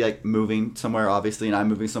gonna be, like, moving somewhere, obviously, and I'm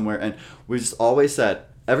moving somewhere, and we just always said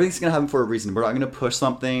everything's gonna happen for a reason. We're not gonna push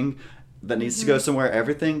something that needs to go somewhere.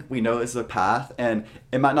 Everything we know is a path, and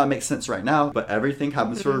it might not make sense right now, but everything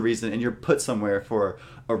happens for a reason, and you're put somewhere for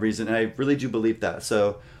a reason, and I really do believe that.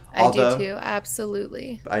 So I do too,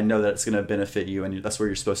 absolutely. I know that it's going to benefit you, and that's where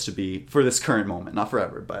you're supposed to be for this current moment, not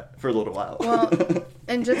forever, but for a little while. Well,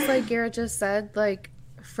 and just like Garrett just said, like,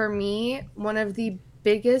 for me, one of the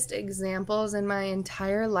biggest examples in my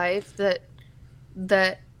entire life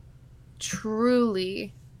that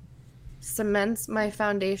truly cements my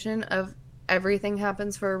foundation of everything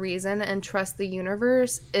happens for a reason and trust the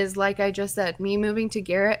universe is, like I just said, me moving to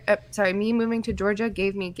Georgia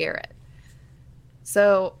gave me Garrett.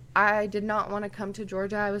 So I did not want to come to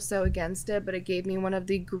Georgia. I was so against it, but it gave me one of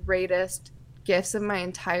the greatest gifts of my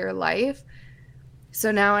entire life.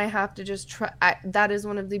 So now I have to just that is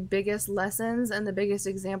one of the biggest lessons and the biggest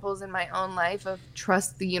examples in my own life of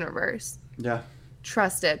trust the universe. Yeah.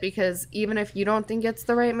 Trust it, because even if you don't think it's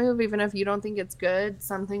the right move, even if you don't think it's good,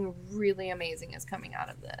 something really amazing is coming out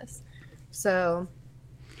of this. So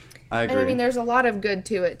I agree. And I mean, there's a lot of good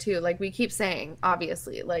to it too. Like we keep saying,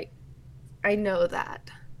 obviously, like, I know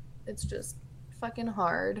that. It's just fucking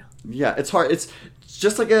hard. Yeah, it's hard. It's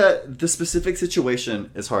just like the specific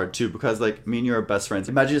situation is hard too, because, like, me and you are best friends.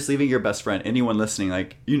 Imagine just leaving your best friend. Anyone listening,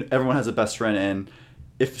 like, everyone has a best friend, and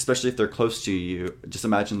especially if they're close to you, just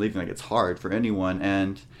imagine leaving. Like, it's hard for anyone,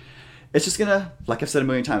 and it's just gonna, like I've said a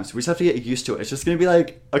million times, we just have to get used to it. It's just gonna be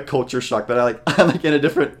like a culture shock that I'm like in a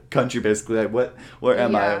different country, basically. Like, where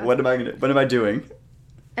am I? What am I doing?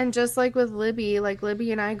 And just like with Libby, like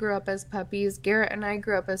Libby and I grew up as puppies. Garrett and I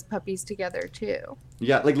grew up as puppies together too.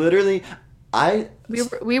 Yeah, like literally,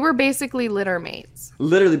 we were basically litter mates.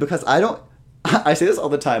 Literally, because I say this all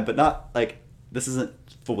the time, but not like this isn't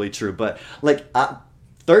fully true, but like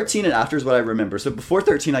 13 and after is what I remember. So before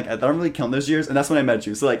 13, like, I don't really count those years, and that's when I met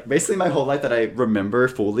you. So, like, basically my whole life that I remember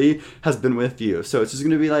fully has been with you. So it's just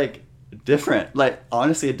going to be, like, different. Like,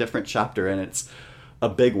 honestly, a different chapter, and it's a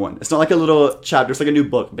big one. It's not like a little chapter. It's like a new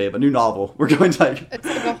book, babe, a new novel. We're going to, like... It's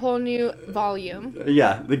like a whole new volume.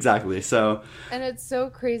 Yeah, exactly. So... And it's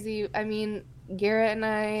so crazy. I mean, Garrett and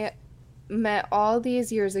I met all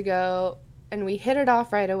these years ago, and we hit it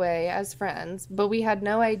off right away as friends, but we had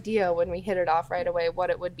no idea when we hit it off right away what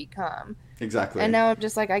it would become. Exactly. And now I'm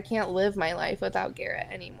just like, I can't live my life without Garrett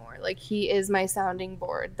anymore. Like, he is my sounding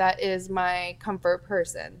board. That is my comfort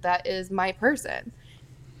person. That is my person.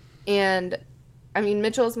 And, I mean,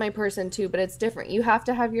 Mitchell's my person too, but it's different. You have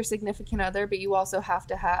to have your significant other, but you also have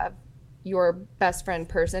to have your best friend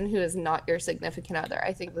person who is not your significant other.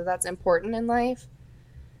 I think that that's important in life.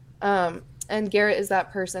 And Garrett is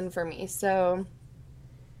that person for me. So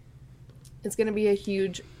it's going to be a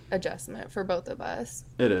huge adjustment for both of us.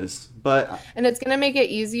 It is. And it's going to make it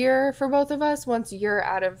easier for both of us once you're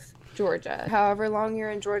out of Georgia. However long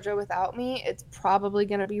you're in Georgia without me, it's probably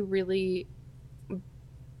going to be really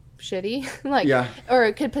shitty. Like, yeah. Or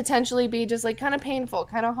it could potentially be just like kind of painful,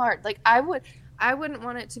 kind of hard. Like, I wouldn't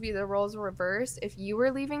want it to be the roles reversed. If you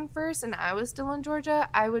were leaving first and I was still in Georgia,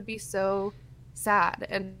 I would be so sad.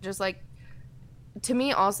 And just like, to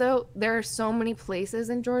me also, there are so many places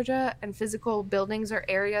in Georgia and physical buildings or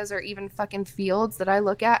areas or even fucking fields that I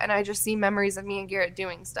look at and I just see memories of me and Garrett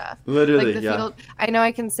doing stuff. Literally, like the field. I know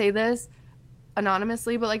I can say this,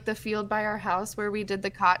 anonymously, but like the field by our house where we did the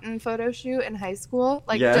cotton photo shoot in high school,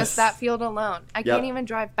 like Yes. just that field alone. I Yep. can't even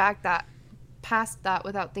drive past that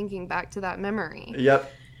without thinking back to that memory. Yep.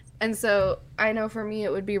 And so I know for me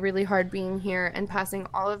it would be really hard being here and passing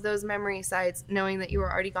all of those memory sites knowing that you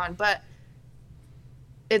were already gone. But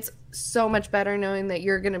it's so much better knowing that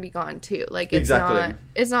you're going to be gone too. Like it's not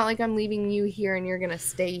like I'm leaving you here and you're going to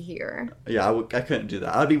stay here. Yeah, I couldn't do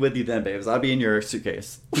that. I'd be with you then, babes. I'd be in your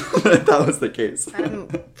suitcase. If that was the case. I'm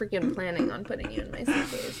freaking planning on putting you in my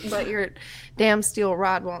suitcase, but your damn steel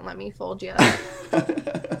rod won't let me fold you.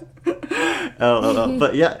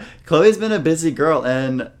 But yeah, Chloe's been a busy girl,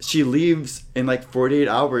 and she leaves in like 48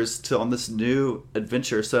 hours to on this new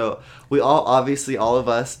adventure. So we all, obviously, all of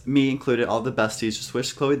us, me included, all the besties, just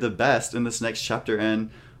wish Chloe the best in this next chapter,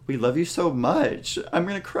 and we love you so much. I'm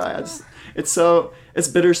gonna cry. It's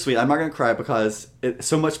bittersweet. I'm not gonna cry because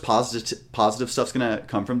so much positive stuff's gonna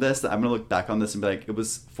come from this that I'm gonna look back on this and be like, it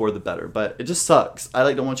was for the better. But it just sucks. I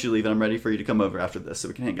like don't want you to leave, and I'm ready for you to come over after this so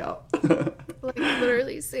we can hang out. Like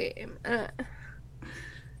literally same.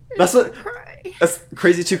 That's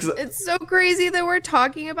crazy too. Cause it's so crazy that we're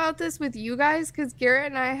talking about this with you guys, because Garrett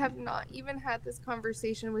and I have not even had this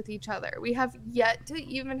conversation with each other. We have yet to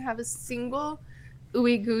even have a single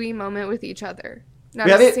ooey gooey moment with each other. Not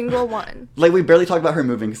a single one. Like, we barely talked about her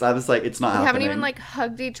moving because I was like, it's not happening. We haven't even like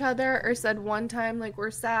hugged each other or said one time like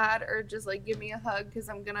we're sad or just like give me a hug because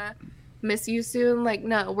I'm gonna miss you soon. Like,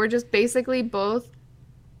 no, we're just basically both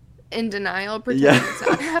in denial, pretending it's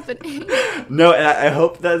not happening. No, and I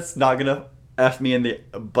hope that's not gonna F me in the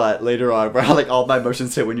butt later on, where like all my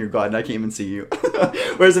emotions hit when you're gone and I can't even see you.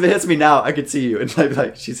 Whereas if it hits me now, I could see you and I'd be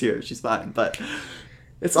like, she's here, she's fine. But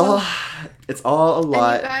it's all a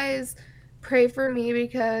lot. And you guys pray for me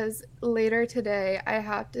because later today I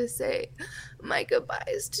have to say my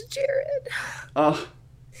goodbyes to Jared. Oh.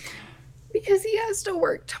 Because he has to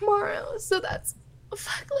work tomorrow, so that's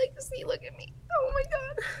like, see, look at me. Oh my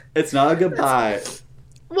god. It's not a goodbye.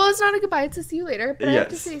 Well, it's not a goodbye, it's a see you later. But yes. I have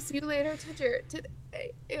to say see you later to Jared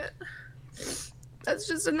today. And that's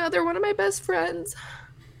just another one of my best friends.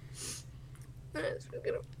 And it's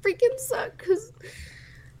gonna freaking suck, because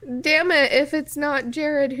damn it, if it's not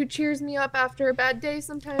Jared who cheers me up after a bad day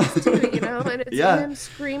sometimes too, you know? And it's him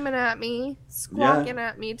screaming at me, squawking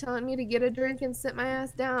at me, telling me to get a drink and sit my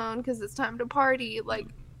ass down because it's time to party. Like,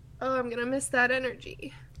 oh, I'm gonna miss that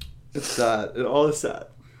energy. It's sad. It all is sad.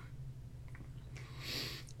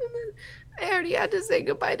 And then I already had to say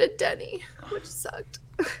goodbye to Denny, which sucked.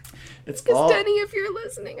 Because Denny, if you're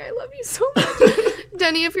listening, I love you so much.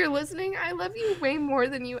 Denny, if you're listening, I love you way more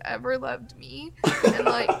than you ever loved me. And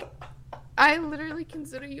like, I literally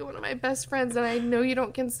consider you one of my best friends, and I know you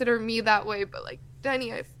don't consider me that way, but like,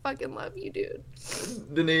 Denny, I fucking love you, dude.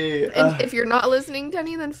 Denny. And if you're not listening,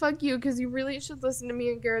 Denny, then fuck you, because you really should listen to me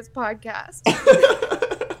and Garrett's podcast.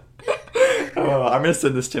 Oh, I'm gonna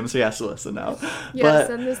send this to him so he has to listen now. Yeah,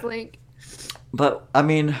 send this link. But, I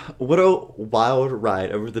mean, what a wild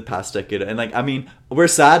ride over the past decade. And, like, I mean, we're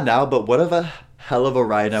sad now, but what of a hell of a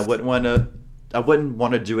ride. I wouldn't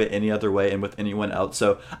want to do it any other way and with anyone else.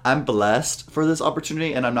 So I'm blessed for this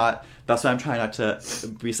opportunity, and that's why I'm trying not to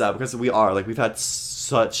be sad, because we've had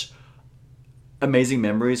such amazing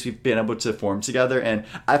memories we've been able to form together. And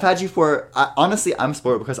I've had you honestly, I'm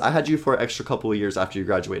spoiled because I had you for an extra couple of years after you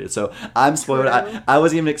graduated. So I'm spoiled. I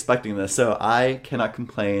wasn't even expecting this, so I cannot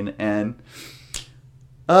complain. And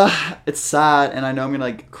it's sad, and I know I'm gonna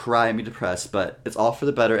like cry and be depressed, but it's all for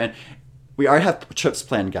the better. And we already have trips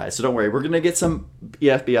planned, guys, so don't worry. We're gonna get some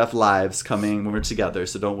EFBF lives coming when we're together,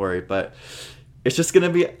 so don't worry. But it's just gonna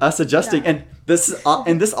be us adjusting. And this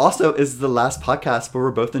also is the last podcast where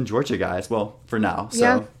we're both in Georgia, guys. Well, for now.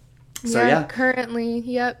 So yeah. Currently,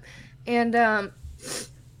 yep. And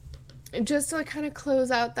just to kind of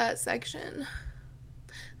close out that section,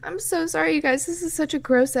 I'm so sorry, you guys. This is such a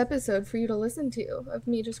gross episode for you to listen to, of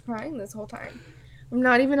me just crying this whole time. I'm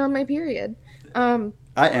not even on my period. I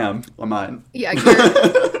am on mine. Yeah.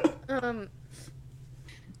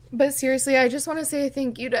 But seriously, I just want to say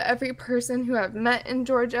thank you to every person who I've met in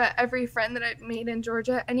Georgia, every friend that I've made in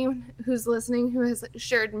Georgia, anyone who's listening who has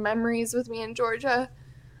shared memories with me in Georgia.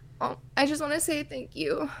 I just want to say thank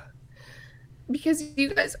you, because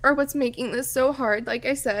you guys are what's making this so hard, like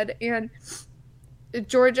I said. And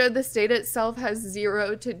Georgia, the state itself, has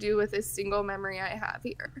zero to do with a single memory I have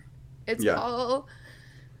here.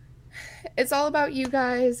 It's all about you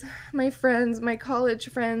guys, my friends, my college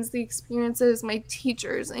friends, the experiences, my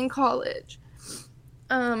teachers in college,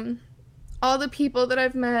 all the people that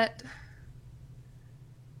I've met.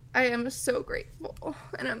 I am so grateful,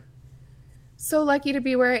 and I'm so lucky to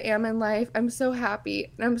be where I am in life. I'm so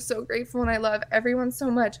happy and I'm so grateful and I love everyone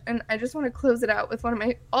so much. And I just want to close it out with one of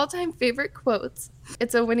my all-time favorite quotes.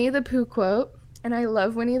 It's a Winnie the Pooh quote, and I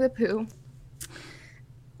love Winnie the Pooh.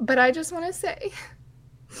 But I just want to say,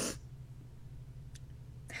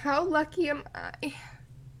 how lucky am I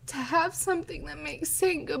to have something that makes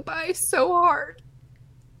saying goodbye so hard?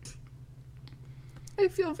 I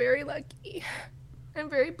feel very lucky.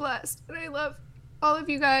 I'm very blessed, and I love all of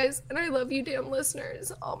you guys, and I love you damn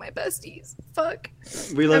listeners, all my besties. Fuck.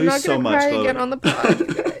 We love you so much, Chloe. I'm not gonna cry again on the pod, you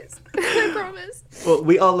guys. I promise. Well,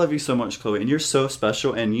 we all love you so much, Chloe, and you're so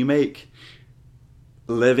special, and you make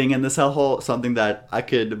living in this hellhole something that I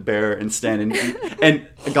could bear and stand. And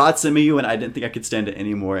God sent me you, and I didn't think I could stand it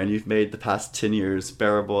anymore, and you've made the past 10 years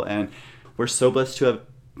bearable, and we're so blessed to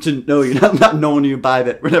know you, not knowing you by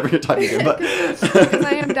that whenever you're talking to, but because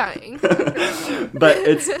I am dying. But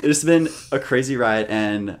it's been a crazy ride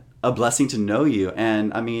and a blessing to know you.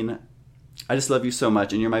 And I mean, I just love you so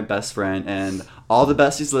much, and you're my best friend, and all the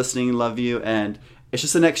besties listening love you, and it's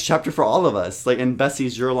just the next chapter for all of us. Like, and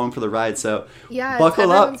besties, you're along for the ride, so yeah, buckle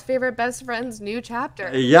it's everyone's up. Favorite best friend's new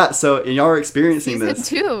chapter. Yeah, so y'all are experiencing season this.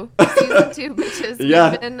 Season 2, bitches.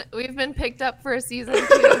 Yeah. We've been picked up for a season 2,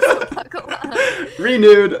 so buckle up.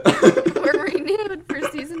 Renewed. We're renewed for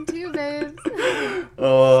season 2, babes.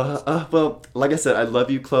 Well, like I said, I love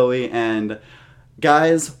you, Chloe, and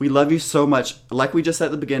guys, we love you so much. Like we just said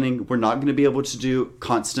at the beginning, we're not going to be able to do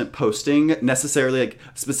constant posting necessarily, like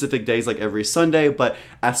specific days like every Sunday, but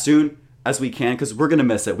as soon as we can, because we're going to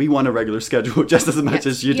miss it. We want a regular schedule just as much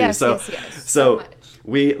as you do. So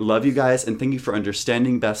we love you guys, and thank you for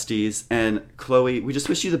understanding, besties. And Chloe, we just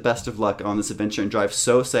wish you the best of luck on this adventure and drive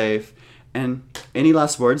so safe. And any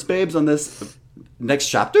last words, babes, on this next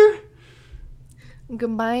chapter?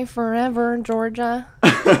 Goodbye forever, Georgia.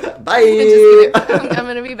 Bye. I'm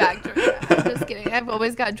going to be back, Georgia. Just kidding. I've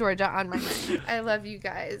always got Georgia on my mind. I love you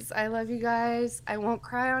guys. I love you guys. I won't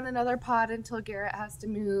cry on another pod until Garrett has to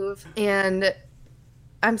move. And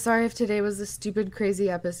I'm sorry if today was a stupid, crazy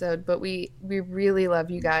episode, but we really love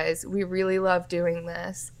you guys. We really love doing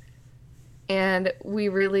this. And we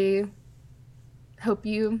really hope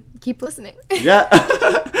you keep listening. Yeah.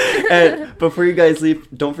 And before you guys leave,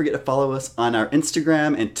 don't forget to follow us on our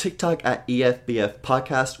Instagram and TikTok at EFBF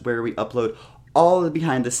Podcast, where we upload all the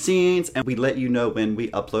behind the scenes and we let you know when we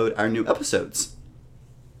upload our new episodes.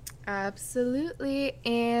 Absolutely.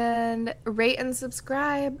 And rate and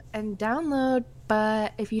subscribe and download.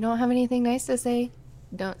 But if you don't have anything nice to say,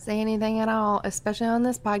 don't say anything at all, especially on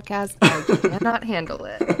this podcast. I cannot handle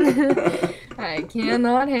it. I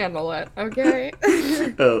cannot handle it, okay?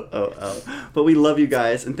 But we love you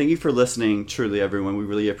guys, and thank you for listening, truly, everyone. We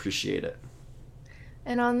really appreciate it.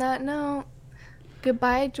 And on that note,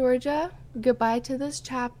 goodbye, Georgia. Goodbye to this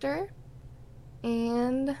chapter.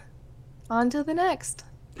 And on to the next.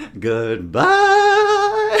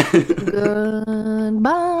 Goodbye.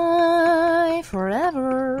 Goodbye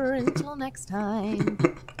forever until next time.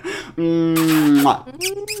 Mwah.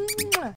 Mwah.